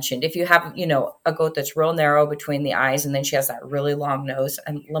 Like I mentioned, if you have, a goat that's real narrow between the eyes and then she has that really long nose,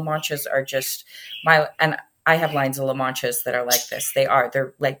 and La Manchas are just and I have lines of La Manchas that are like this.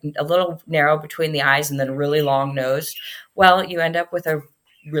 They're like a little narrow between the eyes and then really long nosed. Well, you end up with a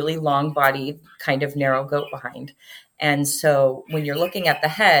really long bodied kind of narrow goat behind. And so when you're looking at the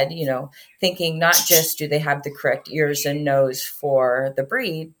head, thinking not just do they have the correct ears and nose for the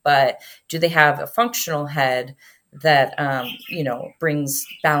breed, but do they have a functional head that, brings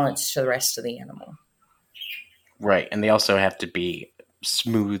balance to the rest of the animal. Right. And they also have to be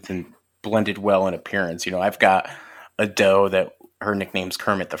smooth and blended well in appearance. I've got a doe that her nickname's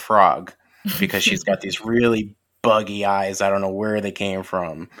Kermit the Frog because she's got these really buggy eyes. I don't know where they came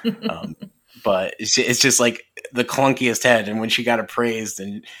from. But it's just like the clunkiest head. And when she got appraised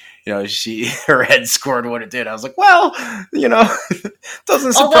and, her head scored what it did, I was like, well,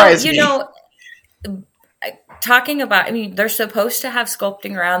 doesn't surprise me. Talking about, they're supposed to have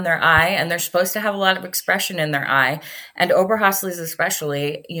sculpting around their eye and they're supposed to have a lot of expression in their eye. And Oberhaslis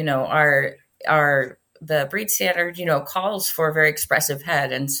especially, are the breed standard, calls for a very expressive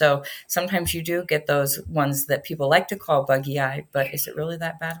head. And so sometimes you do get those ones that people like to call buggy eye, but is it really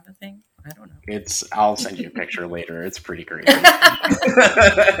that bad of a thing? I don't know. I'll send you a picture later. It's pretty great. That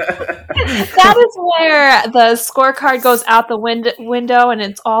is where the scorecard goes out the window, and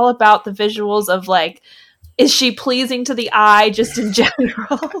it's all about the visuals of like, is she pleasing to the eye just in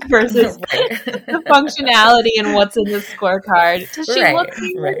general versus the functionality and what's in the scorecard? Does she look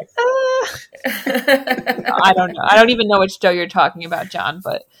right? I don't know. I don't even know which doe you're talking about, John,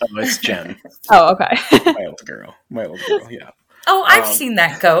 but it's Jen. Oh, okay. My old girl, yeah. Oh, I've seen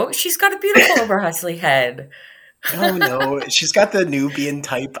that goat. She's got a beautiful Oberhasli head. Oh no, she's got the Nubian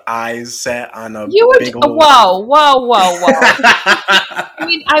type eyes set on a big old... Whoa.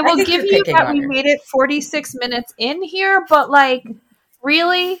 I will give you that we made it 46 minutes in here, but like,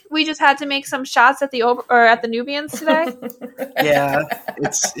 really? We just had to make some shots at the Nubians today? Yeah,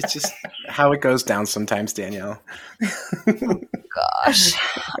 it's just how it goes down sometimes, Danielle. Gosh.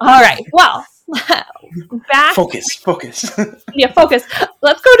 All right. Well, back. Focus. Yeah, focus.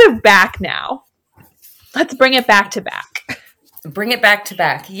 Let's go to back now. Let's bring it back to back. Bring it back to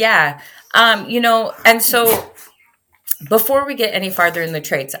back. Yeah. And so before we get any farther in the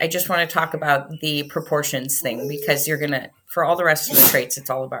traits, I just want to talk about the proportions thing, because for all the rest of the traits, it's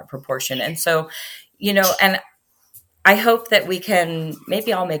all about proportion. And so, and I hope that we can,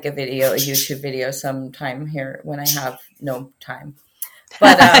 maybe I'll make a YouTube video sometime here when I have no time.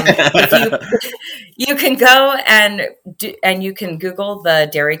 But if you can go and you can Google the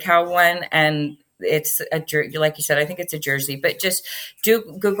dairy cow one, and it's like you said, I think it's a Jersey, but just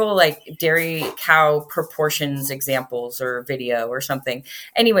do Google like dairy cow proportions examples or video or something.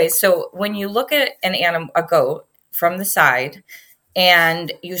 Anyway, so when you look at a goat from the side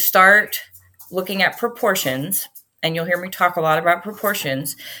and you start looking at proportions, and you'll hear me talk a lot about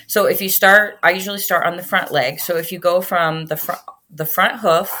proportions. So if you I usually start on the front leg. So if you go from the front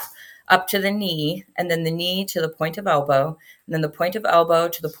hoof up to the knee, and then the knee to the point of elbow, and then the point of elbow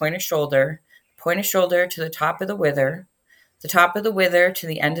to the point of shoulder to the top of the wither to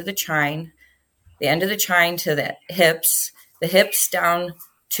the end of the chine to the hips down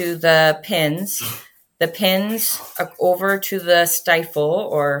to the pins over to the stifle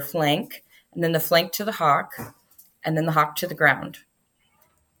or flank, and then the flank to the hock, and then the hock to the ground.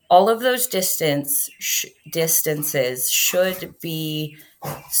 All of those distances should be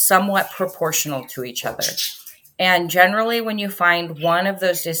somewhat proportional to each other. And generally, when you find one of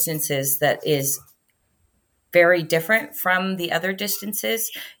those distances that is very different from the other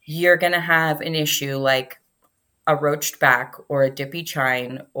distances, you're going to have an issue like a roached back or a dippy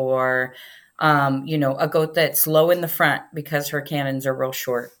chine or, a goat that's low in the front because her cannons are real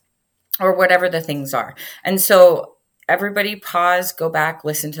short. or whatever the things are. And so everybody pause, go back,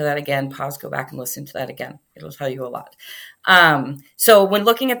 listen to that again, pause, go back and listen to that again. It'll tell you a lot. So when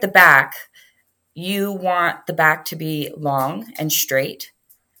looking at the back, you want the back to be long and straight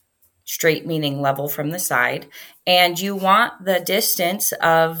meaning level from the side. And you want the distance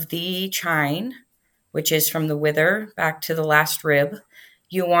of the chine, which is from the wither back to the last rib.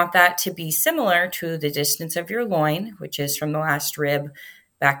 You want that to be similar to the distance of your loin, which is from the last rib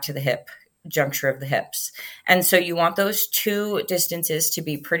back to the hip, juncture of the hips. And so you want those two distances to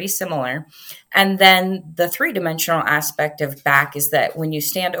be pretty similar. And then the three-dimensional aspect of back is that when you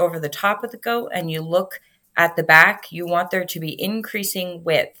stand over the top of the goat and you look at the back, you want there to be increasing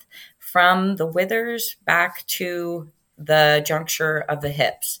width from the withers back to the juncture of the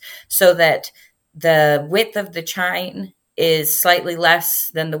hips, so that the width of the chine is slightly less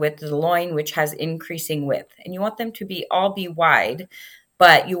than the width of the loin, which has increasing width. And you want them to be wide,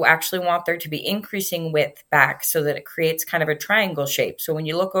 but you actually want there to be increasing width back so that it creates kind of a triangle shape. So when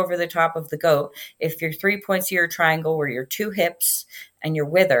you look over the top of the goat, if your 3 points of your triangle were your two hips and your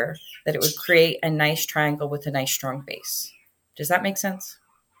wither, that it would create a nice triangle with a nice strong base. Does that make sense?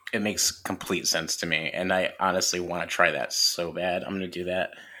 It makes complete sense to me. And I honestly want to try that so bad. I'm going to do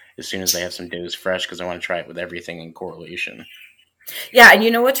that as soon as I have some does fresh, because I want to try it with everything in correlation. Yeah, and you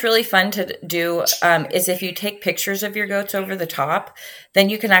know what's really fun to do is if you take pictures of your goats over the top, then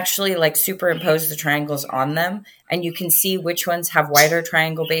you can actually like superimpose the triangles on them, and you can see which ones have wider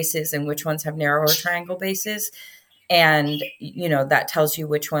triangle bases and which ones have narrower triangle bases. And, you know, that tells you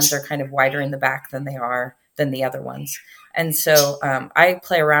which ones are kind of wider in the back than the other ones. And so I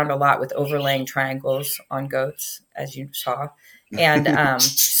play around a lot with overlaying triangles on goats, as you saw. And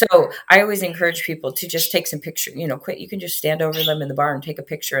so I always encourage people to just take some picture, you can just stand over them in the barn, take a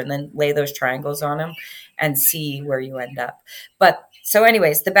picture, and then lay those triangles on them and see where you end up. But so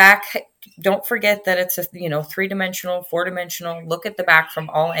anyways, the back, don't forget that it's a, 3-dimensional, 4-dimensional. Look at the back from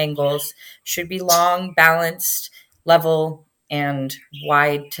all angles. Should be long, balanced, level, and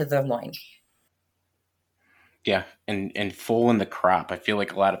wide to the loin. Yeah, and full in the crop. I feel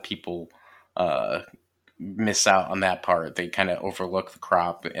like a lot of people miss out on that part. They kind of overlook the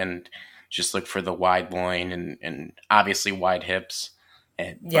crop and just look for the wide loin and obviously wide hips.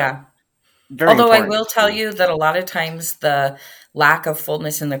 Yeah. Although I will tell you that a lot of times the lack of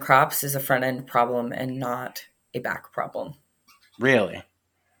fullness in the crops is a front end problem and not a back problem. Really?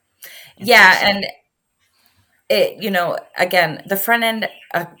 Yeah, and it, again, the front end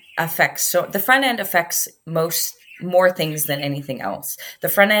affects more things than anything else. The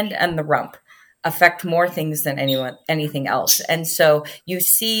front end and the rump affect more things than anything else. And so you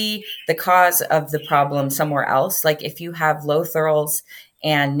see the cause of the problem somewhere else. Like if you have low thurls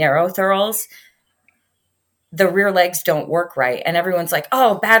and narrow thurls, the rear legs don't work right. And everyone's like,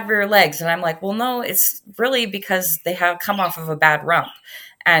 oh, bad rear legs. And I'm like, well, no, it's really because they have come off of a bad rump.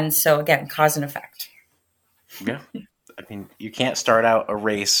 And so again, cause and effect. Yeah. I mean, you can't start out a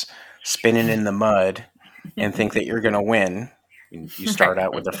race spinning in the mud and think that you're going to win. You start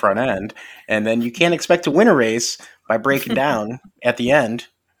out with the front end, and then you can't expect to win a race by breaking down at the end.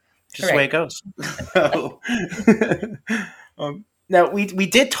 Just the way it goes. Now, we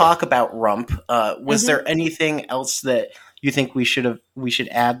did talk about rump. Was there anything else that you think we should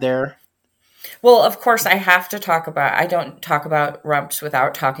add there? Well, of course, I don't talk about rumps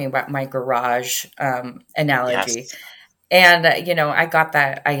without talking about my garage analogy. Yes. And, I got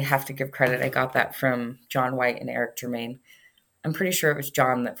that. I have to give credit. I got that from John White and Eric Germain. I'm pretty sure it was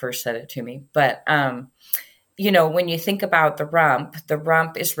John that first said it to me. But, when you think about the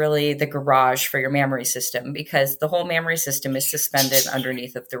rump is really the garage for your mammary system, because the whole mammary system is suspended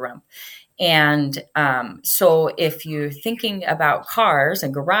underneath of the rump. And so if you're thinking about cars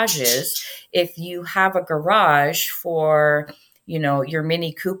and garages, if you have a garage for, your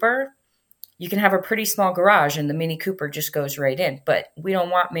Mini Cooper, you can have a pretty small garage and the Mini Cooper just goes right in. But we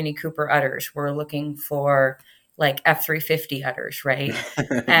don't want Mini Cooper udders. We're looking for like F-350 udders, right?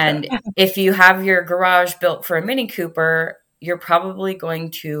 And if you have your garage built for a Mini Cooper, you're probably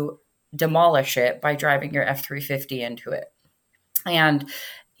going to demolish it by driving your F-350 into it. And,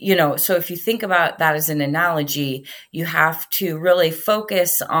 so if you think about that as an analogy, you have to really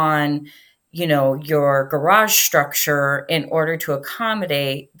focus on, your garage structure in order to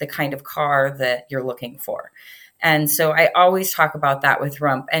accommodate the kind of car that you're looking for. And so I always talk about that with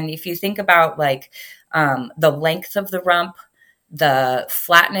rump. And if you think about the length of the rump, the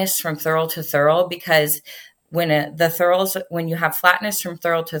flatness from thurl to thurl, because when you have flatness from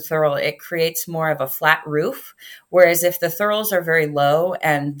thurl to thurl, it creates more of a flat roof. Whereas if the thurls are very low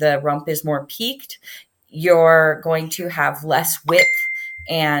and the rump is more peaked, you're going to have less width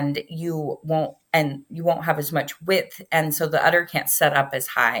and you won't have as much width. And so the udder can't set up as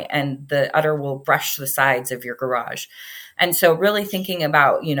high, and the udder will brush the sides of your garage. And so really thinking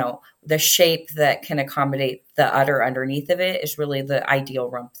about, the shape that can accommodate the udder underneath of it is really the ideal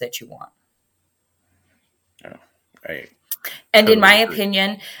rump that you want. Oh, right. And totally in my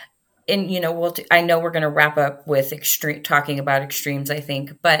opinion, I know we're going to wrap up with talking about extremes, I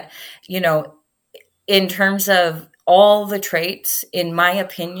think, but, in terms of all the traits, in my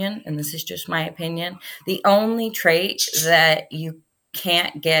opinion, and this is just my opinion, the only trait that you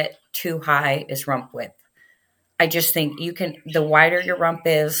can't get too high is rump width. I just think the wider your rump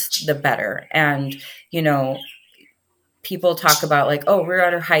is, the better. And, people talk about like, oh, rear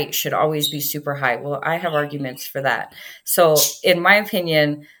udder height should always be super high. Well, I have arguments for that. So in my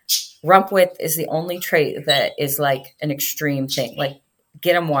opinion, rump width is the only trait that is like an extreme thing. Like,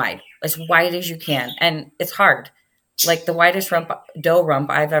 get them wide as you can. And it's hard. Like the widest doe rump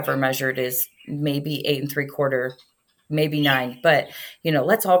I've ever measured is maybe 8 3/4, maybe 9. But,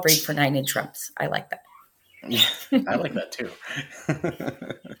 let's all breed for 9-inch rumps. I like that. Yeah, I like that too.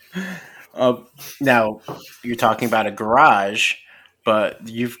 Now, you're talking about a garage, but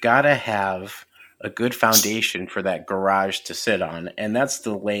you've got to have a good foundation for that garage to sit on, and that's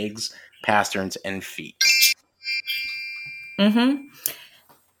the legs, pasterns, and feet. Mm-hmm.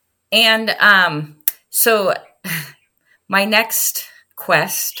 And so my next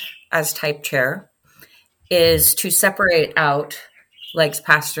quest as type chair is to separate out legs,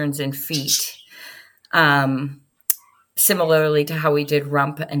 pasterns, and feet. Similarly to how we did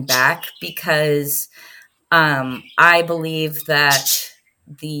rump and back, because I believe that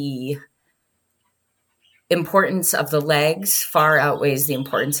the importance of the legs far outweighs the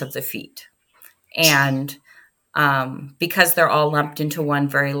importance of the feet. And because they're all lumped into one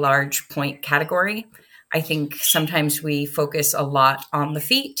very large point category, I think sometimes we focus a lot on the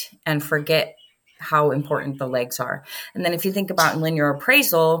feet and forget how important the legs are. And then if you think about in linear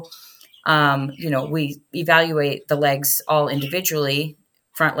appraisal, we evaluate the legs all individually,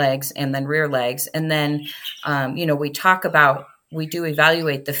 front legs and then rear legs. And then, we do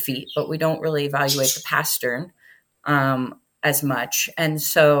evaluate the feet, but we don't really evaluate the pastern as much. And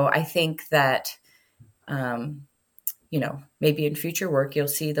so I think that, maybe in future work, you'll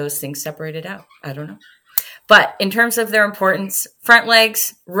see those things separated out. I don't know. But in terms of their importance, front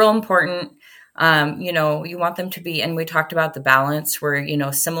legs, real important. You want them to be, and we talked about the balance where,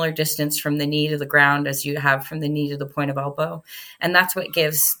 similar distance from the knee to the ground as you have from the knee to the point of elbow. And that's what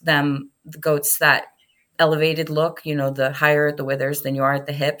gives the goats that elevated look. The higher at the withers than you are at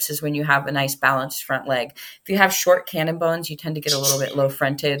the hips is when you have a nice balanced front leg. If you have short cannon bones, you tend to get a little bit low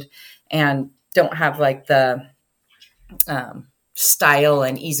fronted and don't have like the style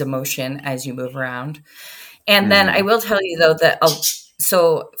and ease of motion as you move around. And then I will tell you though that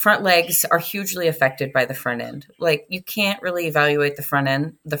so front legs are hugely affected by the front end. Like you can't really evaluate the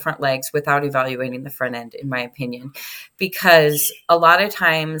front legs without evaluating the front end, in my opinion, because a lot of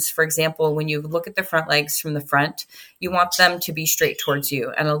times, for example, when you look at the front legs from the front, you want them to be straight towards you.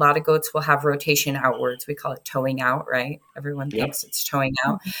 And a lot of goats will have rotation outwards. We call it toeing out, right? Everyone thinks it's toeing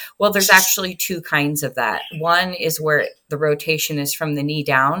out. Well, there's actually two kinds of that. One is where the rotation is from the knee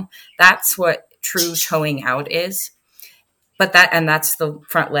down. That's what true toeing out is. But that's the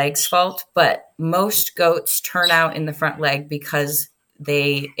front leg's fault. But most goats turn out in the front leg because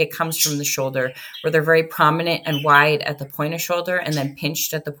it comes from the shoulder, where they're very prominent and wide at the point of shoulder and then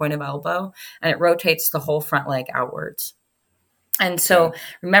pinched at the point of elbow, and it rotates the whole front leg outwards. And so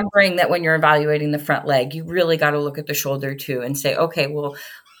remembering that when you're evaluating the front leg, you really got to look at the shoulder too and say, okay, well,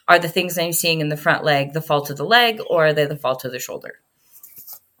 are the things I'm seeing in the front leg the fault of the leg, or are they the fault of the shoulder?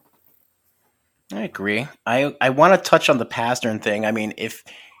 I agree. I want to touch on the pastern thing. I mean, if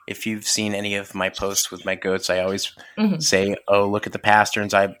you've seen any of my posts with my goats, I always say, "Oh, look at the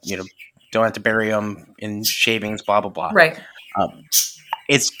pasterns. I don't have to bury them in shavings." Blah blah blah. Right.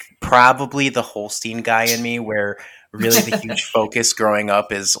 It's probably the Holstein guy in me, where really the huge focus growing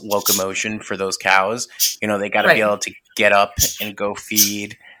up is locomotion for those cows. They got to be able to get up and go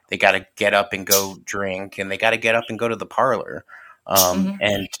feed. They got to get up and go drink, and they got to get up and go to the parlor.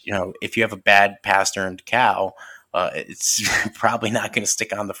 And if you have a bad pasterned cow, it's probably not going to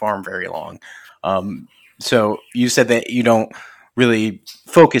stick on the farm very long. So you said that you don't really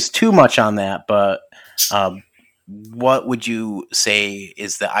focus too much on that, but what would you say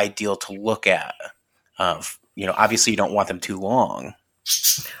is the ideal to look at? Obviously you don't want them too long.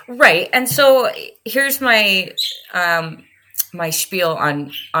 Right. And so here's my my spiel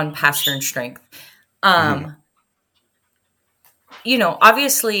on pastern strength.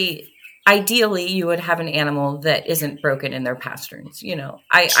 Obviously ideally you would have an animal that isn't broken in their pasterns.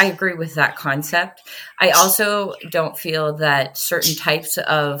 I agree with that concept. I also don't feel that certain types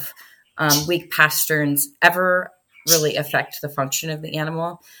of weak pasterns ever really affect the function of the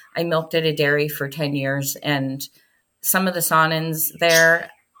animal. I milked at a dairy for 10 years, and some of the Saanens there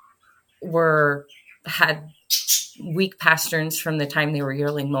had weak pasterns from the time they were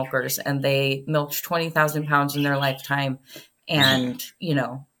yearling milkers, and they milked 20,000 pounds in their lifetime and,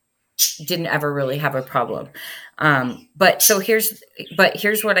 didn't ever really have a problem. But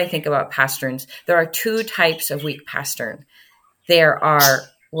here's what I think about pasterns. There are two types of weak pastern. There are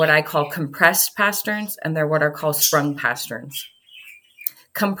what I call compressed pasterns, and they're what are called sprung pasterns.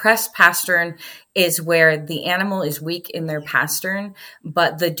 Compressed pastern is where the animal is weak in their pastern,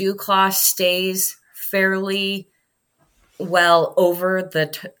 but the dew claw stays fairly well over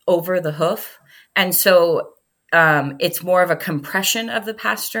the hoof. And so it's more of a compression of the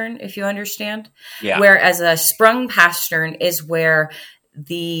pastern, if you understand. Yeah. Whereas a sprung pastern is where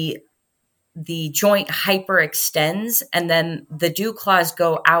the joint hyperextends, and then the dew claws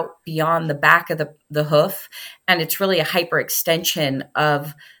go out beyond the back of the hoof, and it's really a hyperextension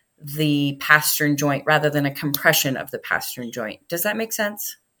of the pastern joint rather than a compression of the pastern joint. Does that make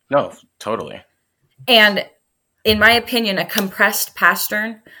sense? No, totally. And in my opinion, a compressed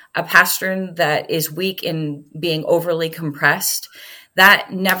pastern, a pastern that is weak in being overly compressed,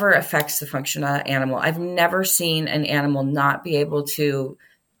 that never affects the function of the animal. I've never seen an animal not be able to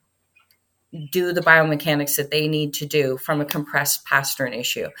do the biomechanics that they need to do from a compressed pastern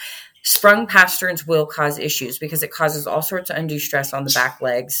issue. Sprung pasterns will cause issues because it causes all sorts of undue stress on the back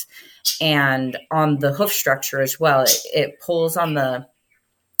legs and on the hoof structure as well. It pulls on the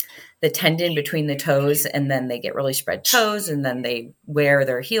tendon between the toes, and then they get really spread toes, and then they wear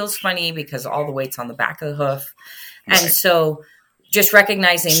their heels funny because all the weight's on the back of the hoof. Right. And so just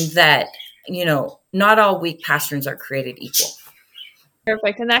recognizing that, not all weak pasterns are created equal.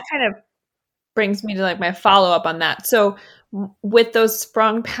 Perfect. And that kind of brings me to like my follow-up on that. So with those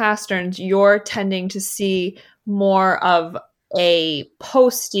sprung pasterns, you're tending to see more of a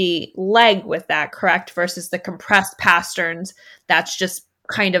posty leg with that, correct? Versus the compressed pasterns, that's just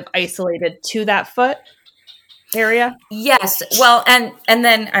kind of isolated to that foot area? Yes. Well, and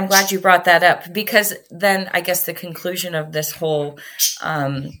then I'm glad you brought that up, because then I guess the conclusion of this whole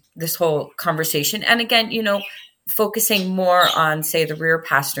conversation, and again, focusing more on, say, the rear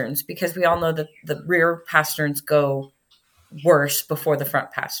pasterns, because we all know that the rear pasterns go worse before the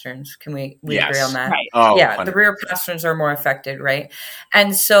front pasterns. Can we yes. agree on that? Right. Oh, yeah, 100%. The rear pasterns are more affected, right?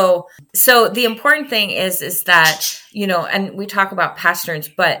 And so the important thing is that, and we talk about pasterns,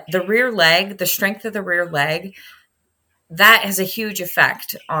 but the rear leg, the strength of the rear leg, that has a huge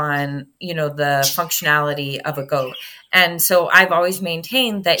effect on, the functionality of a goat. And so I've always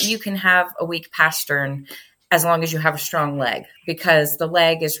maintained that you can have a weak pastern as long as you have a strong leg, because the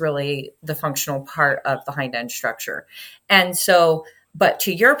leg is really the functional part of the hind end structure. And so, but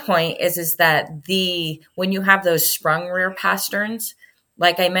to your point is that when you have those sprung rear pasterns,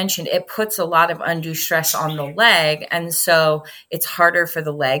 like I mentioned, it puts a lot of undue stress on the leg. And so it's harder for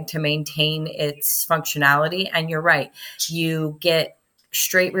the leg to maintain its functionality. And you're right. You get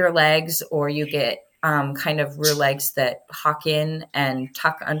straight rear legs, or you get kind of rear legs that hawk in and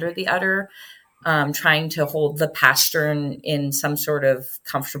tuck under the udder, trying to hold the pastern in some sort of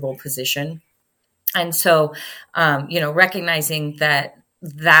comfortable position. And so, recognizing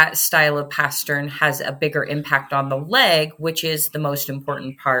that style of pastern has a bigger impact on the leg, which is the most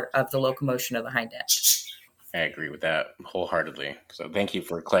important part of the locomotion of the hind end. I agree with that wholeheartedly. So thank you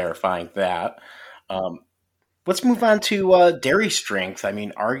for clarifying that. Let's move on to dairy strength. I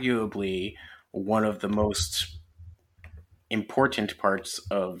mean, arguably one of the most important parts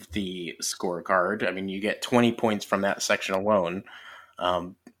of the scorecard. I mean, you get 20 points from that section alone.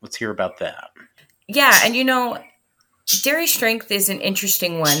 Let's hear about that. Yeah, and dairy strength is an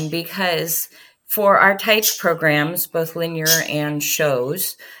interesting one, because for our types programs, both linear and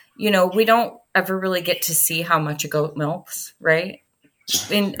shows, we don't ever really get to see how much a goat milks, right?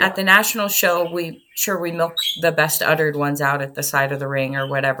 At the national show, we milk the best uddered ones out at the side of the ring or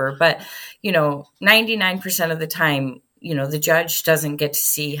whatever. But, 99% of the time, the judge doesn't get to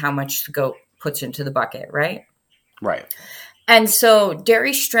see how much the goat puts into the bucket, right? Right. And so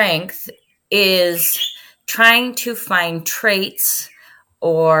dairy strength is trying to find traits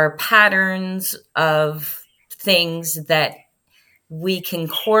or patterns of things that we can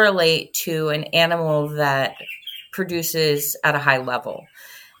correlate to an animal that produces at a high level.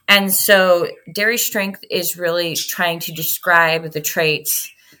 And so dairy strength is really trying to describe the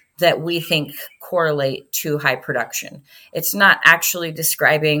traits that we think correlate to high production. It's not actually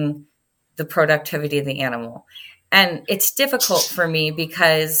describing the productivity of the animal. And it's difficult for me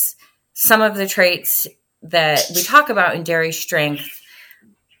because some of the traits that we talk about in dairy strength,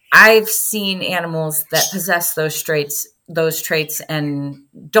 I've seen animals that possess those traits and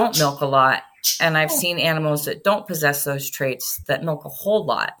don't milk a lot. And I've seen animals that don't possess those traits that milk a whole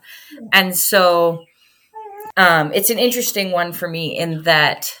lot. And so it's an interesting one for me in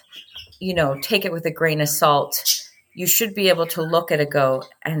that, take it with a grain of salt. You should be able to look at a goat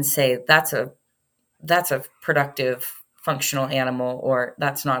and say, that's a productive functional animal, or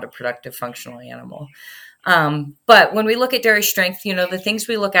that's not a productive functional animal. But when we look at dairy strength, the things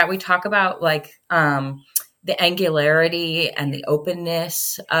we look at, we talk about like the angularity and the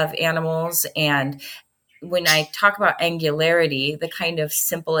openness of animals. And when I talk about angularity, the kind of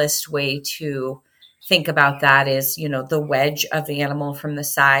simplest way to think about that is, the wedge of the animal from the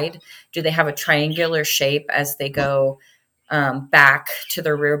side. Do they have a triangular shape as they go back to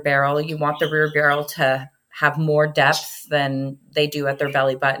the rear barrel? You want the rear barrel to have more depth than they do at their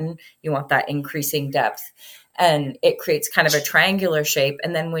belly button. You want that increasing depth. And it creates kind of a triangular shape.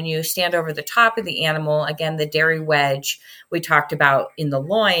 And then when you stand over the top of the animal, again, the dairy wedge we talked about in the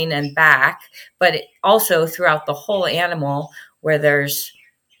loin and back, but also throughout the whole animal, where there's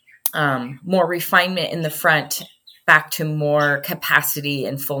more refinement in the front, back to more capacity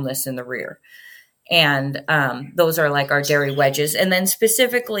and fullness in the rear. And those are like our dairy wedges. And then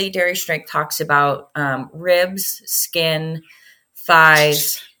specifically, dairy strength talks about ribs, skin,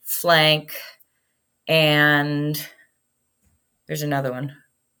 thighs, flank, and there's another one.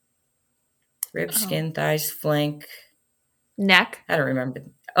 Ribs, skin, thighs, flank. Neck. I don't remember.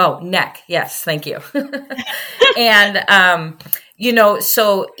 Oh, neck. Yes, thank you. And,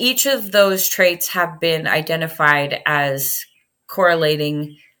 so each of those traits have been identified as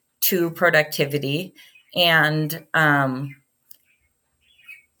correlating to productivity, and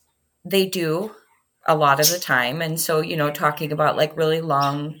they do a lot of the time. And so, talking about like really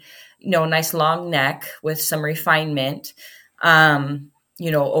long, nice long neck with some refinement,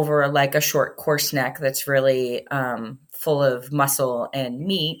 over like a short coarse neck that's really full of muscle and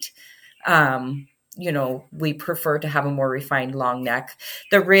meat. We prefer to have a more refined long neck.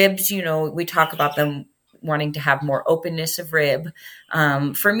 The ribs, we talk about them wanting to have more openness of rib.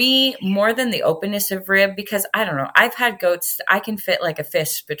 For me, more than the openness of rib, because I don't know, I've had goats, I can fit like a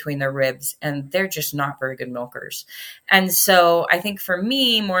fist between their ribs and they're just not very good milkers. And so I think for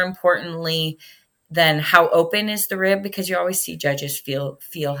me, more importantly than how open is the rib, because you always see judges feel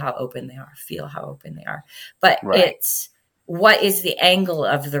how open they are, but right. It's what is the angle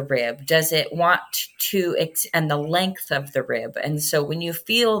of the rib? Does it want to, and the length of the rib. And so when you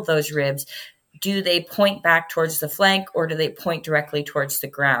feel those ribs, do they point back towards the flank or do they point directly towards the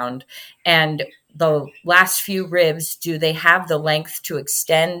ground? And the last few ribs, do they have the length to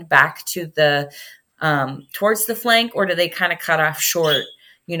extend back to the towards the flank, or do they kind of cut off short,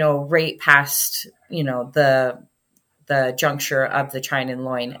 right past, the juncture of the chine and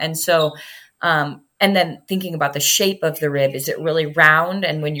loin? And so, and then thinking about the shape of the rib, is it really round?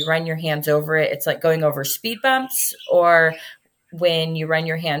 And when you run your hands over it, it's like going over speed bumps? Or when you run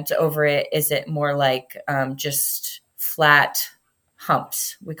your hands over it, is it more like just flat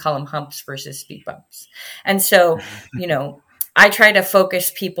humps? We call them humps versus speed bumps. And so, I try to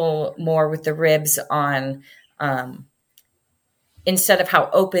focus people more with the ribs on, instead of how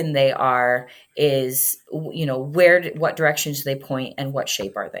open they are, is, what directions they point and what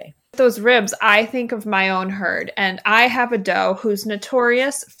shape are they? Those ribs, I think of my own herd, and I have a doe who's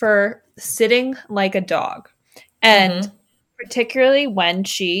notorious for sitting like a dog. And particularly when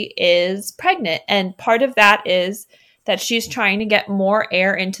she is pregnant. And part of that is that she's trying to get more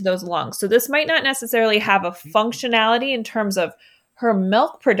air into those lungs. So this might not necessarily have a functionality in terms of her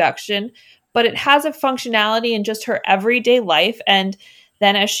milk production, but it has a functionality in just her everyday life. And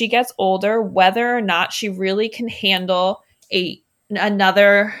then as she gets older, whether or not she really can handle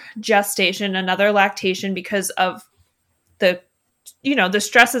another gestation, another lactation because of the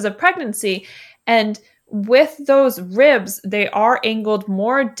stresses of pregnancy. And with those ribs, they are angled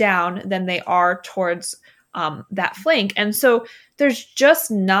more down than they are towards that flank. And so there's just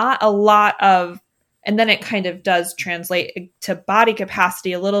not a lot of, and then it kind of does translate to body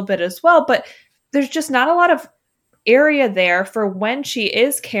capacity a little bit as well, but there's just not a lot of area there for when she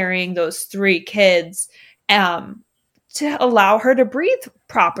is carrying those 3 kids to allow her to breathe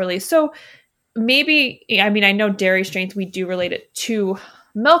properly. So maybe, I know dairy strength, we do relate it to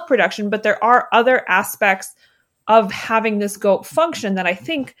milk production, but there are other aspects of having this goat function that I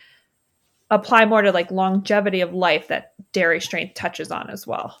think apply more to like longevity of life that dairy strength touches on as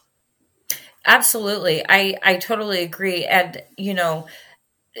well. Absolutely. I totally agree. And,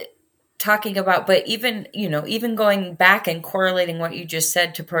 talking about, but even, even going back and correlating what you just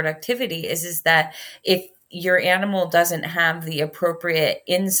said to productivity is that if your animal doesn't have the appropriate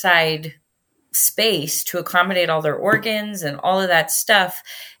inside space to accommodate all their organs and all of that stuff,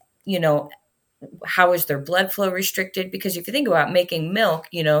 how is their blood flow restricted? Because if you think about making milk,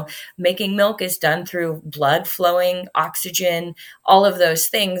 making milk is done through blood flowing, oxygen, all of those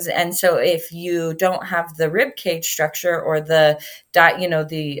things. And so if you don't have the rib cage structure or the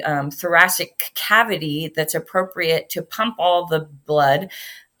thoracic cavity that's appropriate to pump all the blood,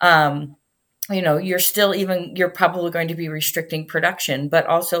 you're probably going to be restricting production, but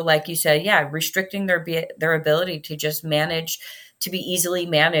also, like you said, restricting their ability to just to be easily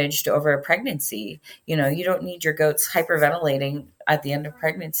managed over a pregnancy. You don't need your goats hyperventilating at the end of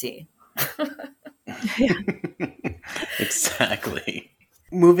pregnancy. Exactly.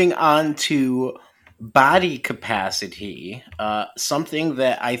 Moving on to body capacity, something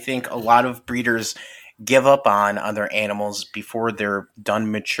that I think a lot of breeders give up on their animals before they're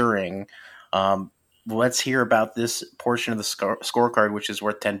done maturing. Let's hear about this portion of the scorecard, which is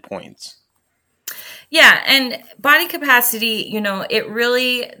worth 10 points. Yeah. And body capacity,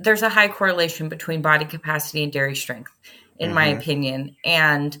 there's a high correlation between body capacity and dairy strength, in my opinion.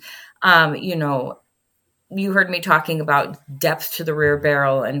 And, you heard me talking about depth to the rear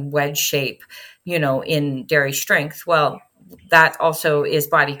barrel and wedge shape, in dairy strength. Well, that also is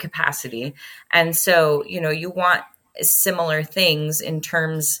body capacity. And so, you want similar things in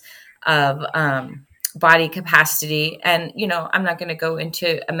terms of, body capacity. And, I'm not going to go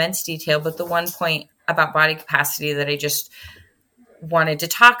into immense detail, but the one point about body capacity that I just wanted to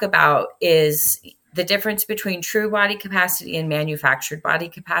talk about is the difference between true body capacity and manufactured body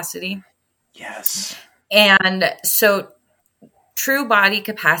capacity. Yes. And so true body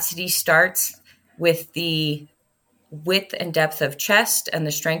capacity starts with the width and depth of chest and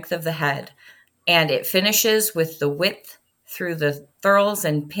the strength of the head. And it finishes with the width through the thurls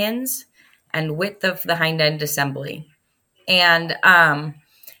and pins and width of the hind end assembly. And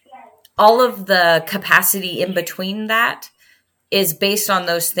all of the capacity in between that is based on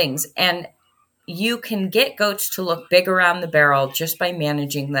those things. And you can get goats to look big around the barrel just by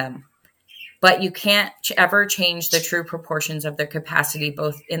managing them. But you can't ever change the true proportions of their capacity,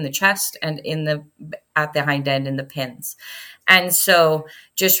 both in the chest and at the hind end in the pins. And so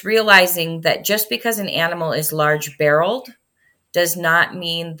just realizing that just because an animal is large barreled does not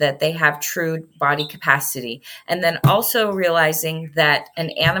mean that they have true body capacity. And then also realizing that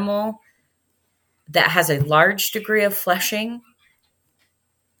an animal that has a large degree of fleshing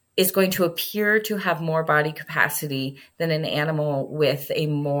is going to appear to have more body capacity than an animal with a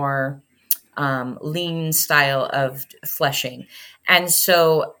more lean style of fleshing. And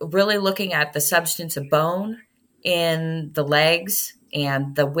so really looking at the substance of bone in the legs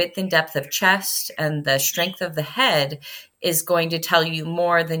and the width and depth of chest and the strength of the head is going to tell you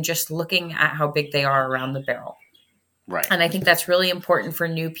more than just looking at how big they are around the barrel. Right. And I think that's really important for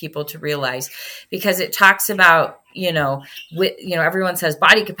new people to realize, because it talks about, everyone says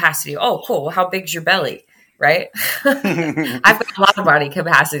body capacity. Oh, cool. Well, how big's your belly? Right? I've got a lot of body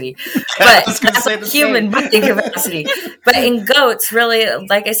capacity, but that's like human body capacity. But in goats, really,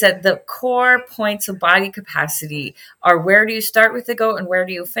 like I said, the core points of body capacity are where do you start with the goat and where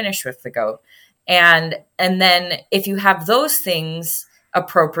do you finish with the goat? And then if you have those things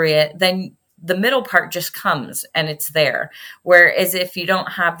appropriate, then the middle part just comes and it's there. Whereas if you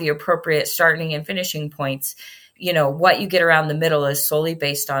don't have the appropriate starting and finishing points, what you get around the middle is solely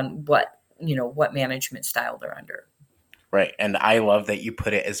based on what management style they're under. Right. And I love that you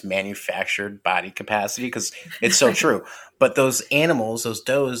put it as manufactured body capacity, because it's so true. But those animals, those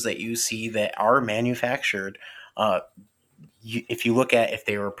does that you see that are manufactured, if you look at if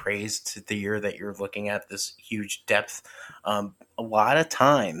they were praised the year that you're looking at this huge depth, a lot of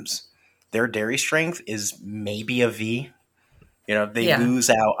times their dairy strength is maybe a V. They lose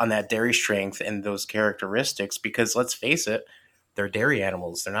out on that dairy strength and those characteristics because, let's face it, they're dairy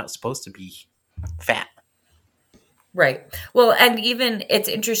animals. They're not supposed to be fat. Right. Well, and even it's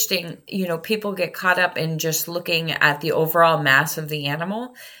interesting, people get caught up in just looking at the overall mass of the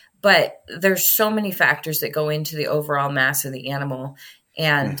animal, but there's so many factors that go into the overall mass of the animal.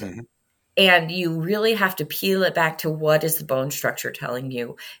 And you really have to peel it back to what is the bone structure telling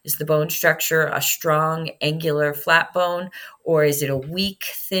you? Is the bone structure a strong, angular, flat bone? Or is it a weak,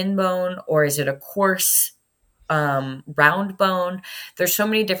 thin bone? Or is it a coarse, round bone? There's so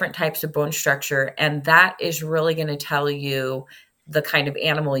many different types of bone structure, and that is really going to tell you the kind of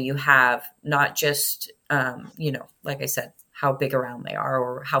animal you have, not just, like I said, how big around they are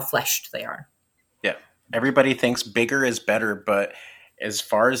or how fleshed they are. Yeah. Everybody thinks bigger is better, but as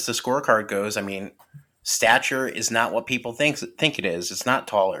far as the scorecard goes, I mean, stature is not what people think it is. It's not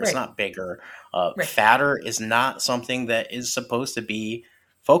taller. It's Right. not bigger. Right. Fatter is not something that is supposed to be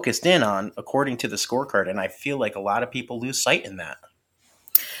focused in on according to the scorecard. And I feel like a lot of people lose sight in that.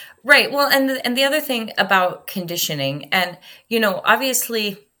 Right. Well, and the other thing about conditioning, and, you know,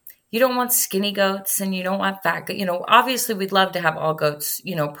 obviously you don't want skinny goats and you don't want fat goats. You know, obviously we'd love to have all goats,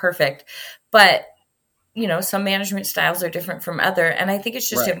 you know, perfect, but, you know, some management styles are different from other. And I think it's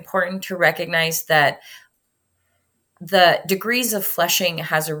just Right. important to recognize that the degrees of fleshing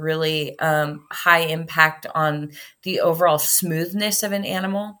has a really high impact on the overall smoothness of an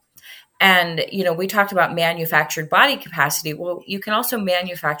animal. And, you know, we talked about manufactured body capacity. Well, you can also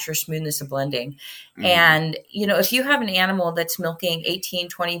manufacture smoothness of blending. And, you know, if you have an animal that's milking 18,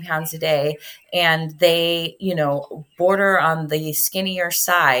 20 pounds a day and they, you know, border on the skinnier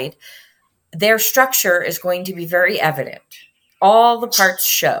side, their structure is going to be very evident. All the parts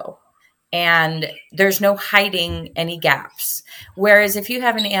show. And there's no hiding any gaps. Whereas if you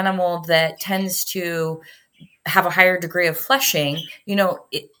have an animal that tends to have a higher degree of fleshing, you know,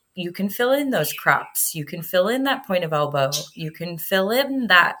 you can fill in those crops. You can fill in that point of elbow. You can fill in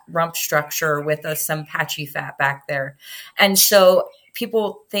that rump structure with some patchy fat back there. And so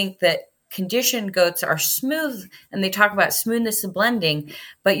people think that conditioned goats are smooth, and they talk about smoothness of blending,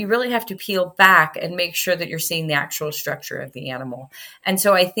 but you really have to peel back and make sure that you're seeing the actual structure of the animal. And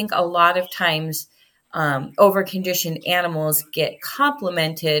so I think a lot of times over-conditioned animals get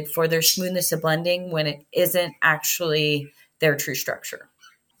complimented for their smoothness of blending when it isn't actually their true structure.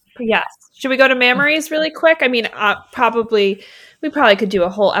 Yes. Should we go to mammaries really quick? I mean, we probably could do a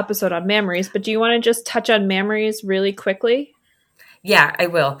whole episode on mammaries, but do you want to just touch on mammaries really quickly? Yeah, I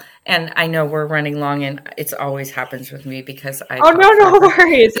will. And I know we're running long, and it always happens with me because I. Oh, no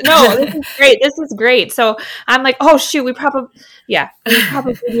worries. No, this is great. This is great. So I'm like, oh, shoot, we probably need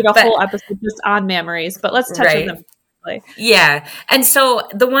a whole episode just on mammaries, but let's touch on them. Yeah. And so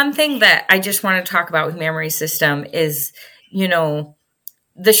the one thing that I just want to talk about with mammary system is, you know,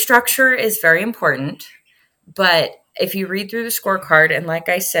 the structure is very important, but if you read through the scorecard, and like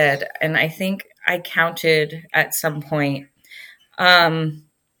I said, and I think I counted at some point,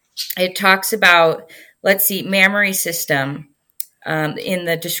 it talks about, mammary system. In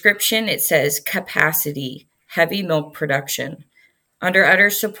the description, it says capacity, heavy milk production. Under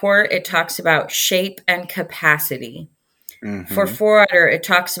udder support, it talks about shape and capacity. Mm-hmm. For fore udder, it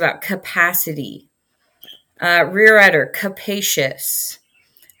talks about capacity. Rear udder, capacious.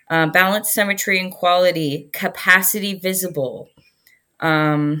 Balance, symmetry, and quality, capacity visible.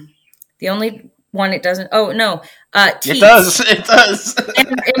 The only one it doesn't, teeth. It does.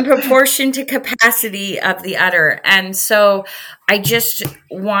 in proportion to capacity of the udder. And so I just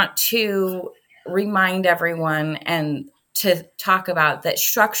want to remind everyone and to talk about that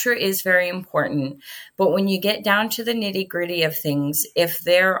structure is very important. But when you get down to the nitty gritty of things, if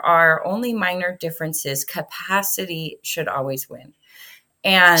there are only minor differences, capacity should always win.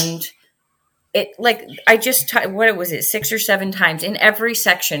 And it, like, I just, what was it, 6 or 7 times in every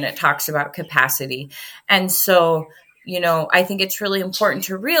section, it talks about capacity. And so, you know, I think it's really important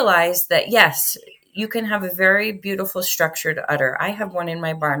to realize that, yes, you can have a very beautiful structured udder. I have one in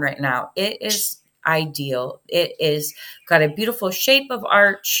my barn right now. It is ideal. It is got a beautiful shape of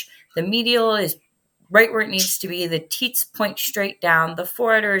arch. The medial is right where it needs to be. The teats point straight down. The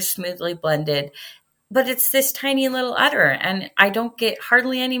fore udder is smoothly blended. But it's this tiny little udder, and I don't get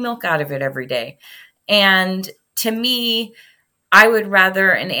hardly any milk out of it every day. And to me, I would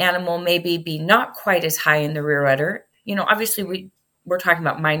rather an animal maybe be not quite as high in the rear udder. You know, obviously we're talking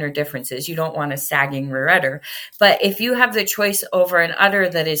about minor differences. You don't want a sagging rear udder. But if you have the choice over an udder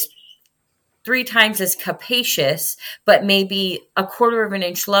that is 3 times as capacious, but maybe a 1/4 of an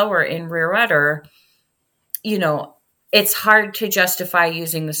inch lower in rear udder, you know, it's hard to justify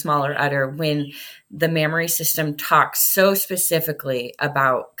using the smaller udder when the mammary system talks so specifically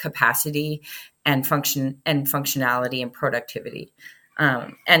about capacity and function and functionality and productivity.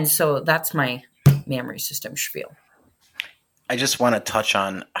 And so that's my mammary system spiel. I just want to touch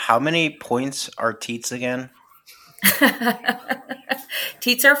on how many points are teats again?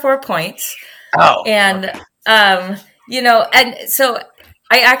 Teats are 4 points. Oh, and, okay. You know, and so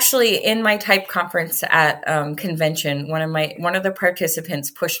I actually, in my type conference at convention, one of the participants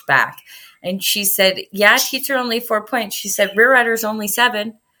pushed back, and she said, "Yeah, teats are only 4 points." She said, "Rear udder's only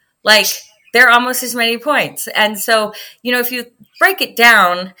 7. Like, they're almost as many points." And so, you know, if you break it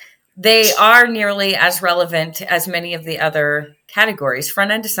down, they are nearly as relevant as many of the other categories.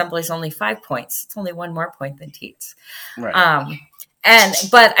 Front end assembly is only 5 points. It's only 1 more point than teats. Right.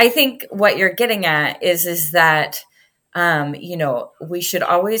 But I think what you're getting at is that We should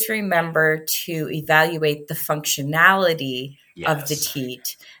always remember to evaluate the functionality of the Yes.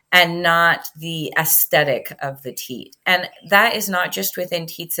 teat and not the aesthetic of the teat. And that is not just within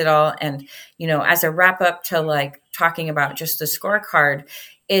teats at all. And, as a wrap up to like talking about just the scorecard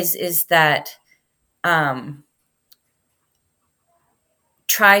is that, I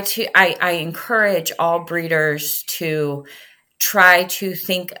encourage all breeders to try to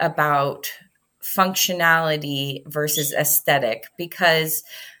think about functionality versus aesthetic, because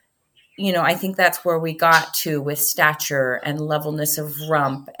I think that's where we got to with stature and levelness of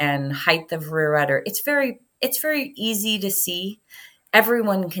rump and height of rear udder. It's very easy to see.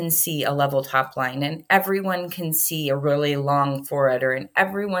 Everyone can see a level top line, and everyone can see a really long forudder, and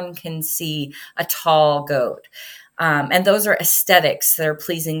everyone can see a tall goat. And those are aesthetics that are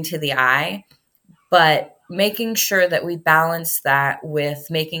pleasing to the eye, but making sure that we balance that with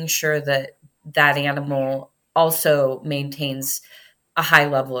making sure that that animal also maintains a high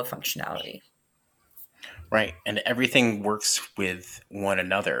level of functionality. Right. And everything works with one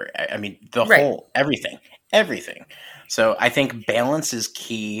another. I mean, Right. whole, everything. So I think balance is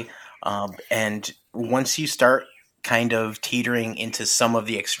key. And once you start kind of teetering into some of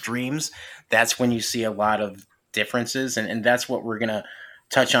the extremes, that's when you see a lot of differences. And that's what we're going to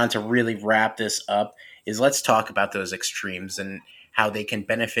touch on to really wrap this up, is let's talk about those extremes and how they can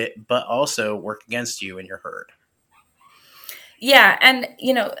benefit, but also work against you and your herd. Yeah. And,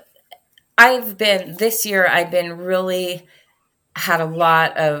 this year, I've been really had a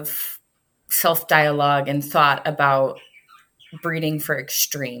lot of self-dialogue and thought about breeding for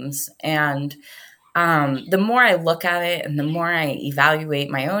extremes. And the more I look at it and the more I evaluate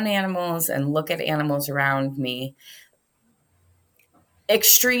my own animals and look at animals around me,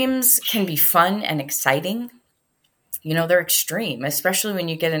 extremes can be fun and exciting. They're extreme, especially when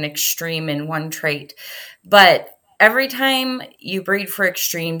you get an extreme in one trait. But every time you breed for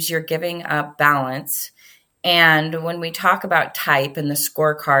extremes, you're giving up balance. And when we talk about type and the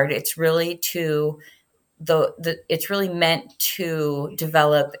scorecard, it's really it's really meant to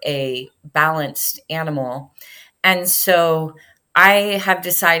develop a balanced animal. And so I have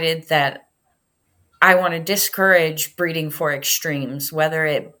decided that I want to discourage breeding for extremes, whether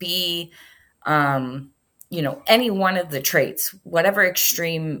it be, any one of the traits, whatever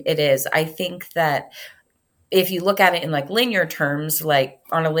extreme it is. I think that if you look at it in like linear terms, like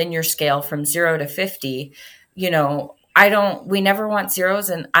on a linear scale from 0 to 50, we never want zeros,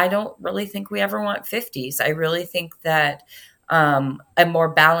 and I don't really think we ever want 50s. I really think that a more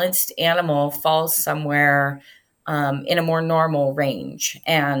balanced animal falls somewhere in a more normal range,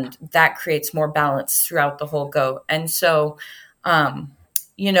 and that creates more balance throughout the whole goat. And so,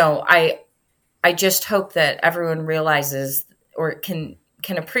 I just hope that everyone realizes or can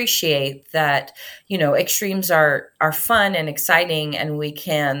appreciate that, extremes are fun and exciting, and we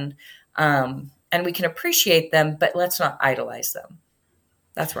can appreciate them, but let's not idolize them.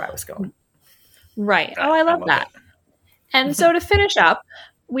 That's where I was going. Right. Oh, I love that. And so to finish up,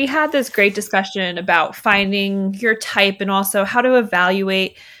 we had this great discussion about finding your type and also how to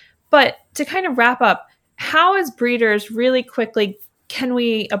evaluate. But to kind of wrap up, how as breeders really quickly can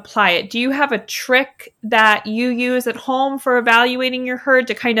we apply it? Do you have a trick that you use at home for evaluating your herd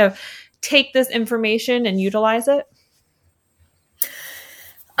to kind of take this information and utilize it?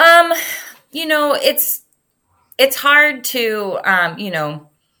 It's hard to,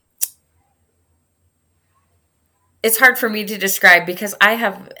 it's hard for me to describe because I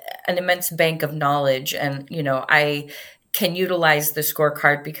have an immense bank of knowledge, and, I can utilize the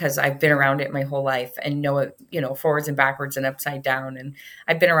scorecard because I've been around it my whole life and know it, forwards and backwards and upside down. And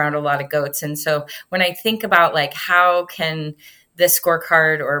I've been around a lot of goats. And so when I think about like, how can the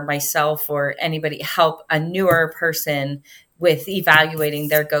scorecard or myself or anybody help a newer person with evaluating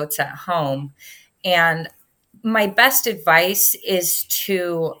their goats at home? And my best advice is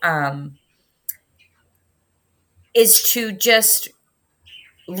to just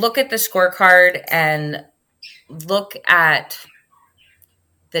look at the scorecard and look at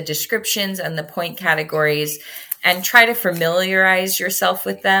the descriptions and the point categories and try to familiarize yourself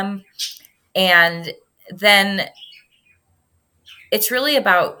with them. And then it's really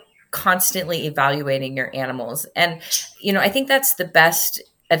about constantly evaluating your animals. And, I think that's the best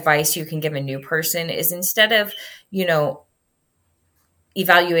advice you can give a new person is instead of,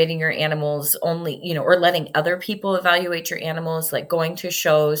 evaluating your animals only, or letting other people evaluate your animals, like going to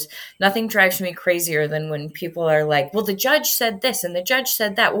shows. Nothing drives me crazier than when people are like, well, the judge said this and the judge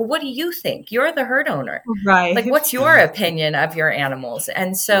said that. Well, what do you think? You're the herd owner. Right. Like, what's your opinion of your animals?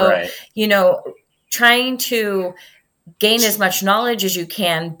 And so, Right. Trying to gain as much knowledge as you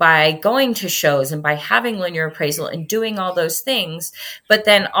can by going to shows and by having linear appraisal and doing all those things, but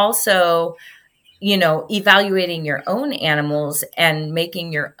then also, evaluating your own animals and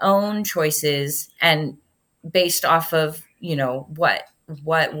making your own choices and based off of,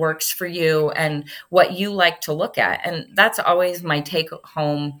 what works for you and what you like to look at. And that's always my take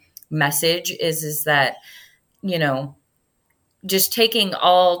home message is that, just taking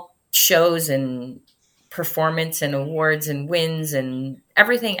all shows and performance and awards and wins and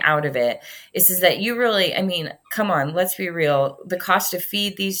everything out of it is that you really, come on, let's be real. The cost of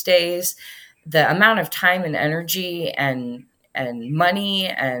feed these days, the amount of time and energy and money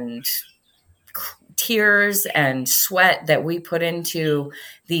and tears and sweat that we put into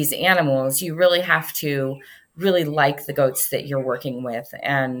these animals, you really have to really like the goats that you're working with.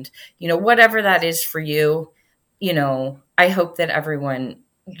 And, whatever that is for you, I hope that everyone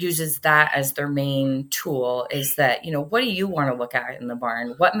uses that as their main tool is that, what do you want to look at in the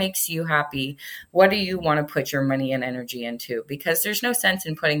barn? What makes you happy? What do you want to put your money and energy into? Because there's no sense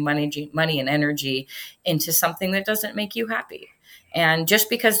in putting money and energy into something that doesn't make you happy. And just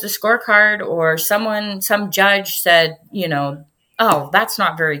because the scorecard or some judge said, oh, that's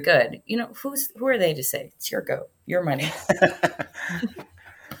not very good. Who are they to say? It's your goat, your money.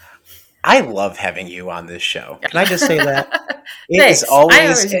 I love having you on this show. Can I just say that? It is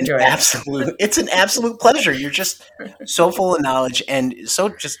always it's an absolute pleasure. You're just so full of knowledge and you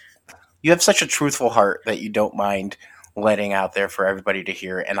have such a truthful heart that you don't mind letting out there for everybody to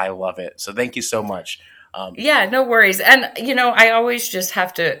hear. And I love it. So thank you so much. Yeah, no worries. And, I always just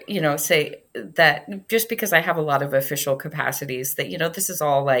have to, say that just because I have a lot of official capacities that, this is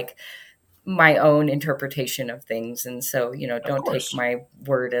all like my own interpretation of things. And so, don't take my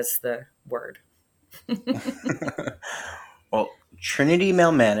word as the word. Well, Trinity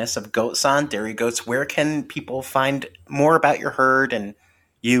Melmanis of Goats on Dairy Goats, where can people find more about your herd and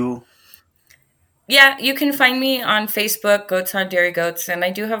you? Yeah, you can find me on Facebook, Goats on Dairy Goats. And I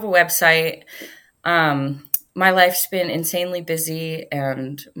do have a website. My life's been insanely busy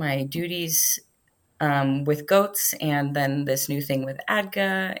and my duties with goats and then this new thing with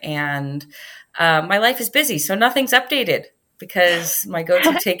ADGA and my life is busy. So nothing's updated because my goats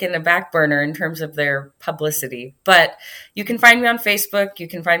have taken a back burner in terms of their publicity. But you can find me on Facebook. You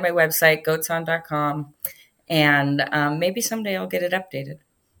can find my website, goatson.com. And maybe someday I'll get it updated.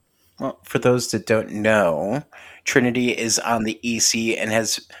 Well, for those that don't know, Trinity is on the EC and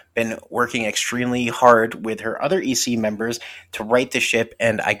has been working extremely hard with her other EC members to right the ship.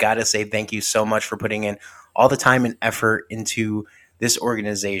 And I got to say thank you so much for putting in all the time and effort into this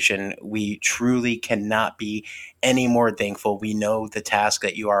organization. We truly cannot be any more thankful. We know the task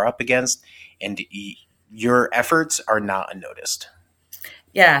that you are up against and your efforts are not unnoticed.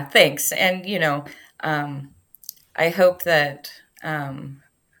 Yeah, thanks. And, I hope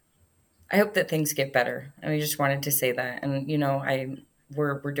that things get better. And I just wanted to say that. And,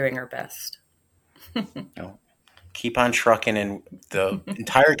 we're doing our best. Keep on trucking, and the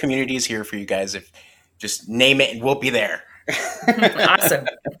entire community is here for you guys. If just name it and we'll be there. Awesome.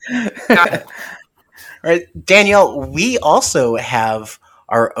 Got it. All right, Danielle, we also have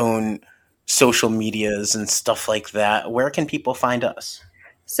our own social medias and stuff like that. Where can people find us?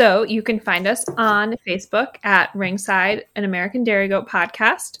 So you can find us on Facebook at Ringside, an American Dairy Goat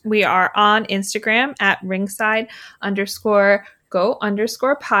podcast. We are on Instagram at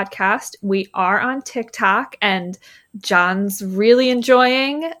ringside_go_podcast. We are on TikTok, and John's really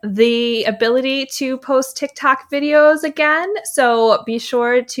enjoying the ability to post TikTok videos again. So be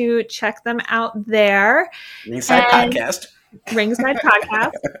sure to check them out there. Ringside Podcast.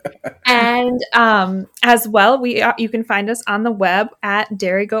 And as well, you can find us on the web at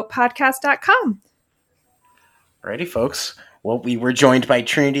dairygoatpodcast.com. Alrighty, folks. Well, we were joined by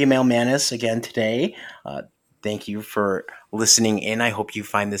Trinity Melmanis again today. Thank you for listening in. I hope you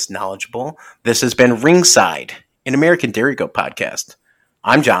find this knowledgeable. This has been Ringside, an American Dairy Goat podcast.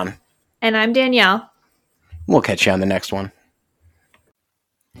 I'm John. And I'm Danielle. We'll catch you on the next one.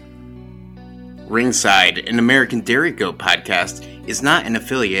 Ringside, an American Dairy Goat podcast, is not an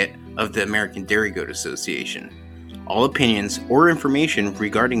affiliate of the American Dairy Goat Association. All opinions or information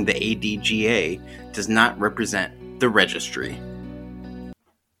regarding the ADGA does not represent the registry.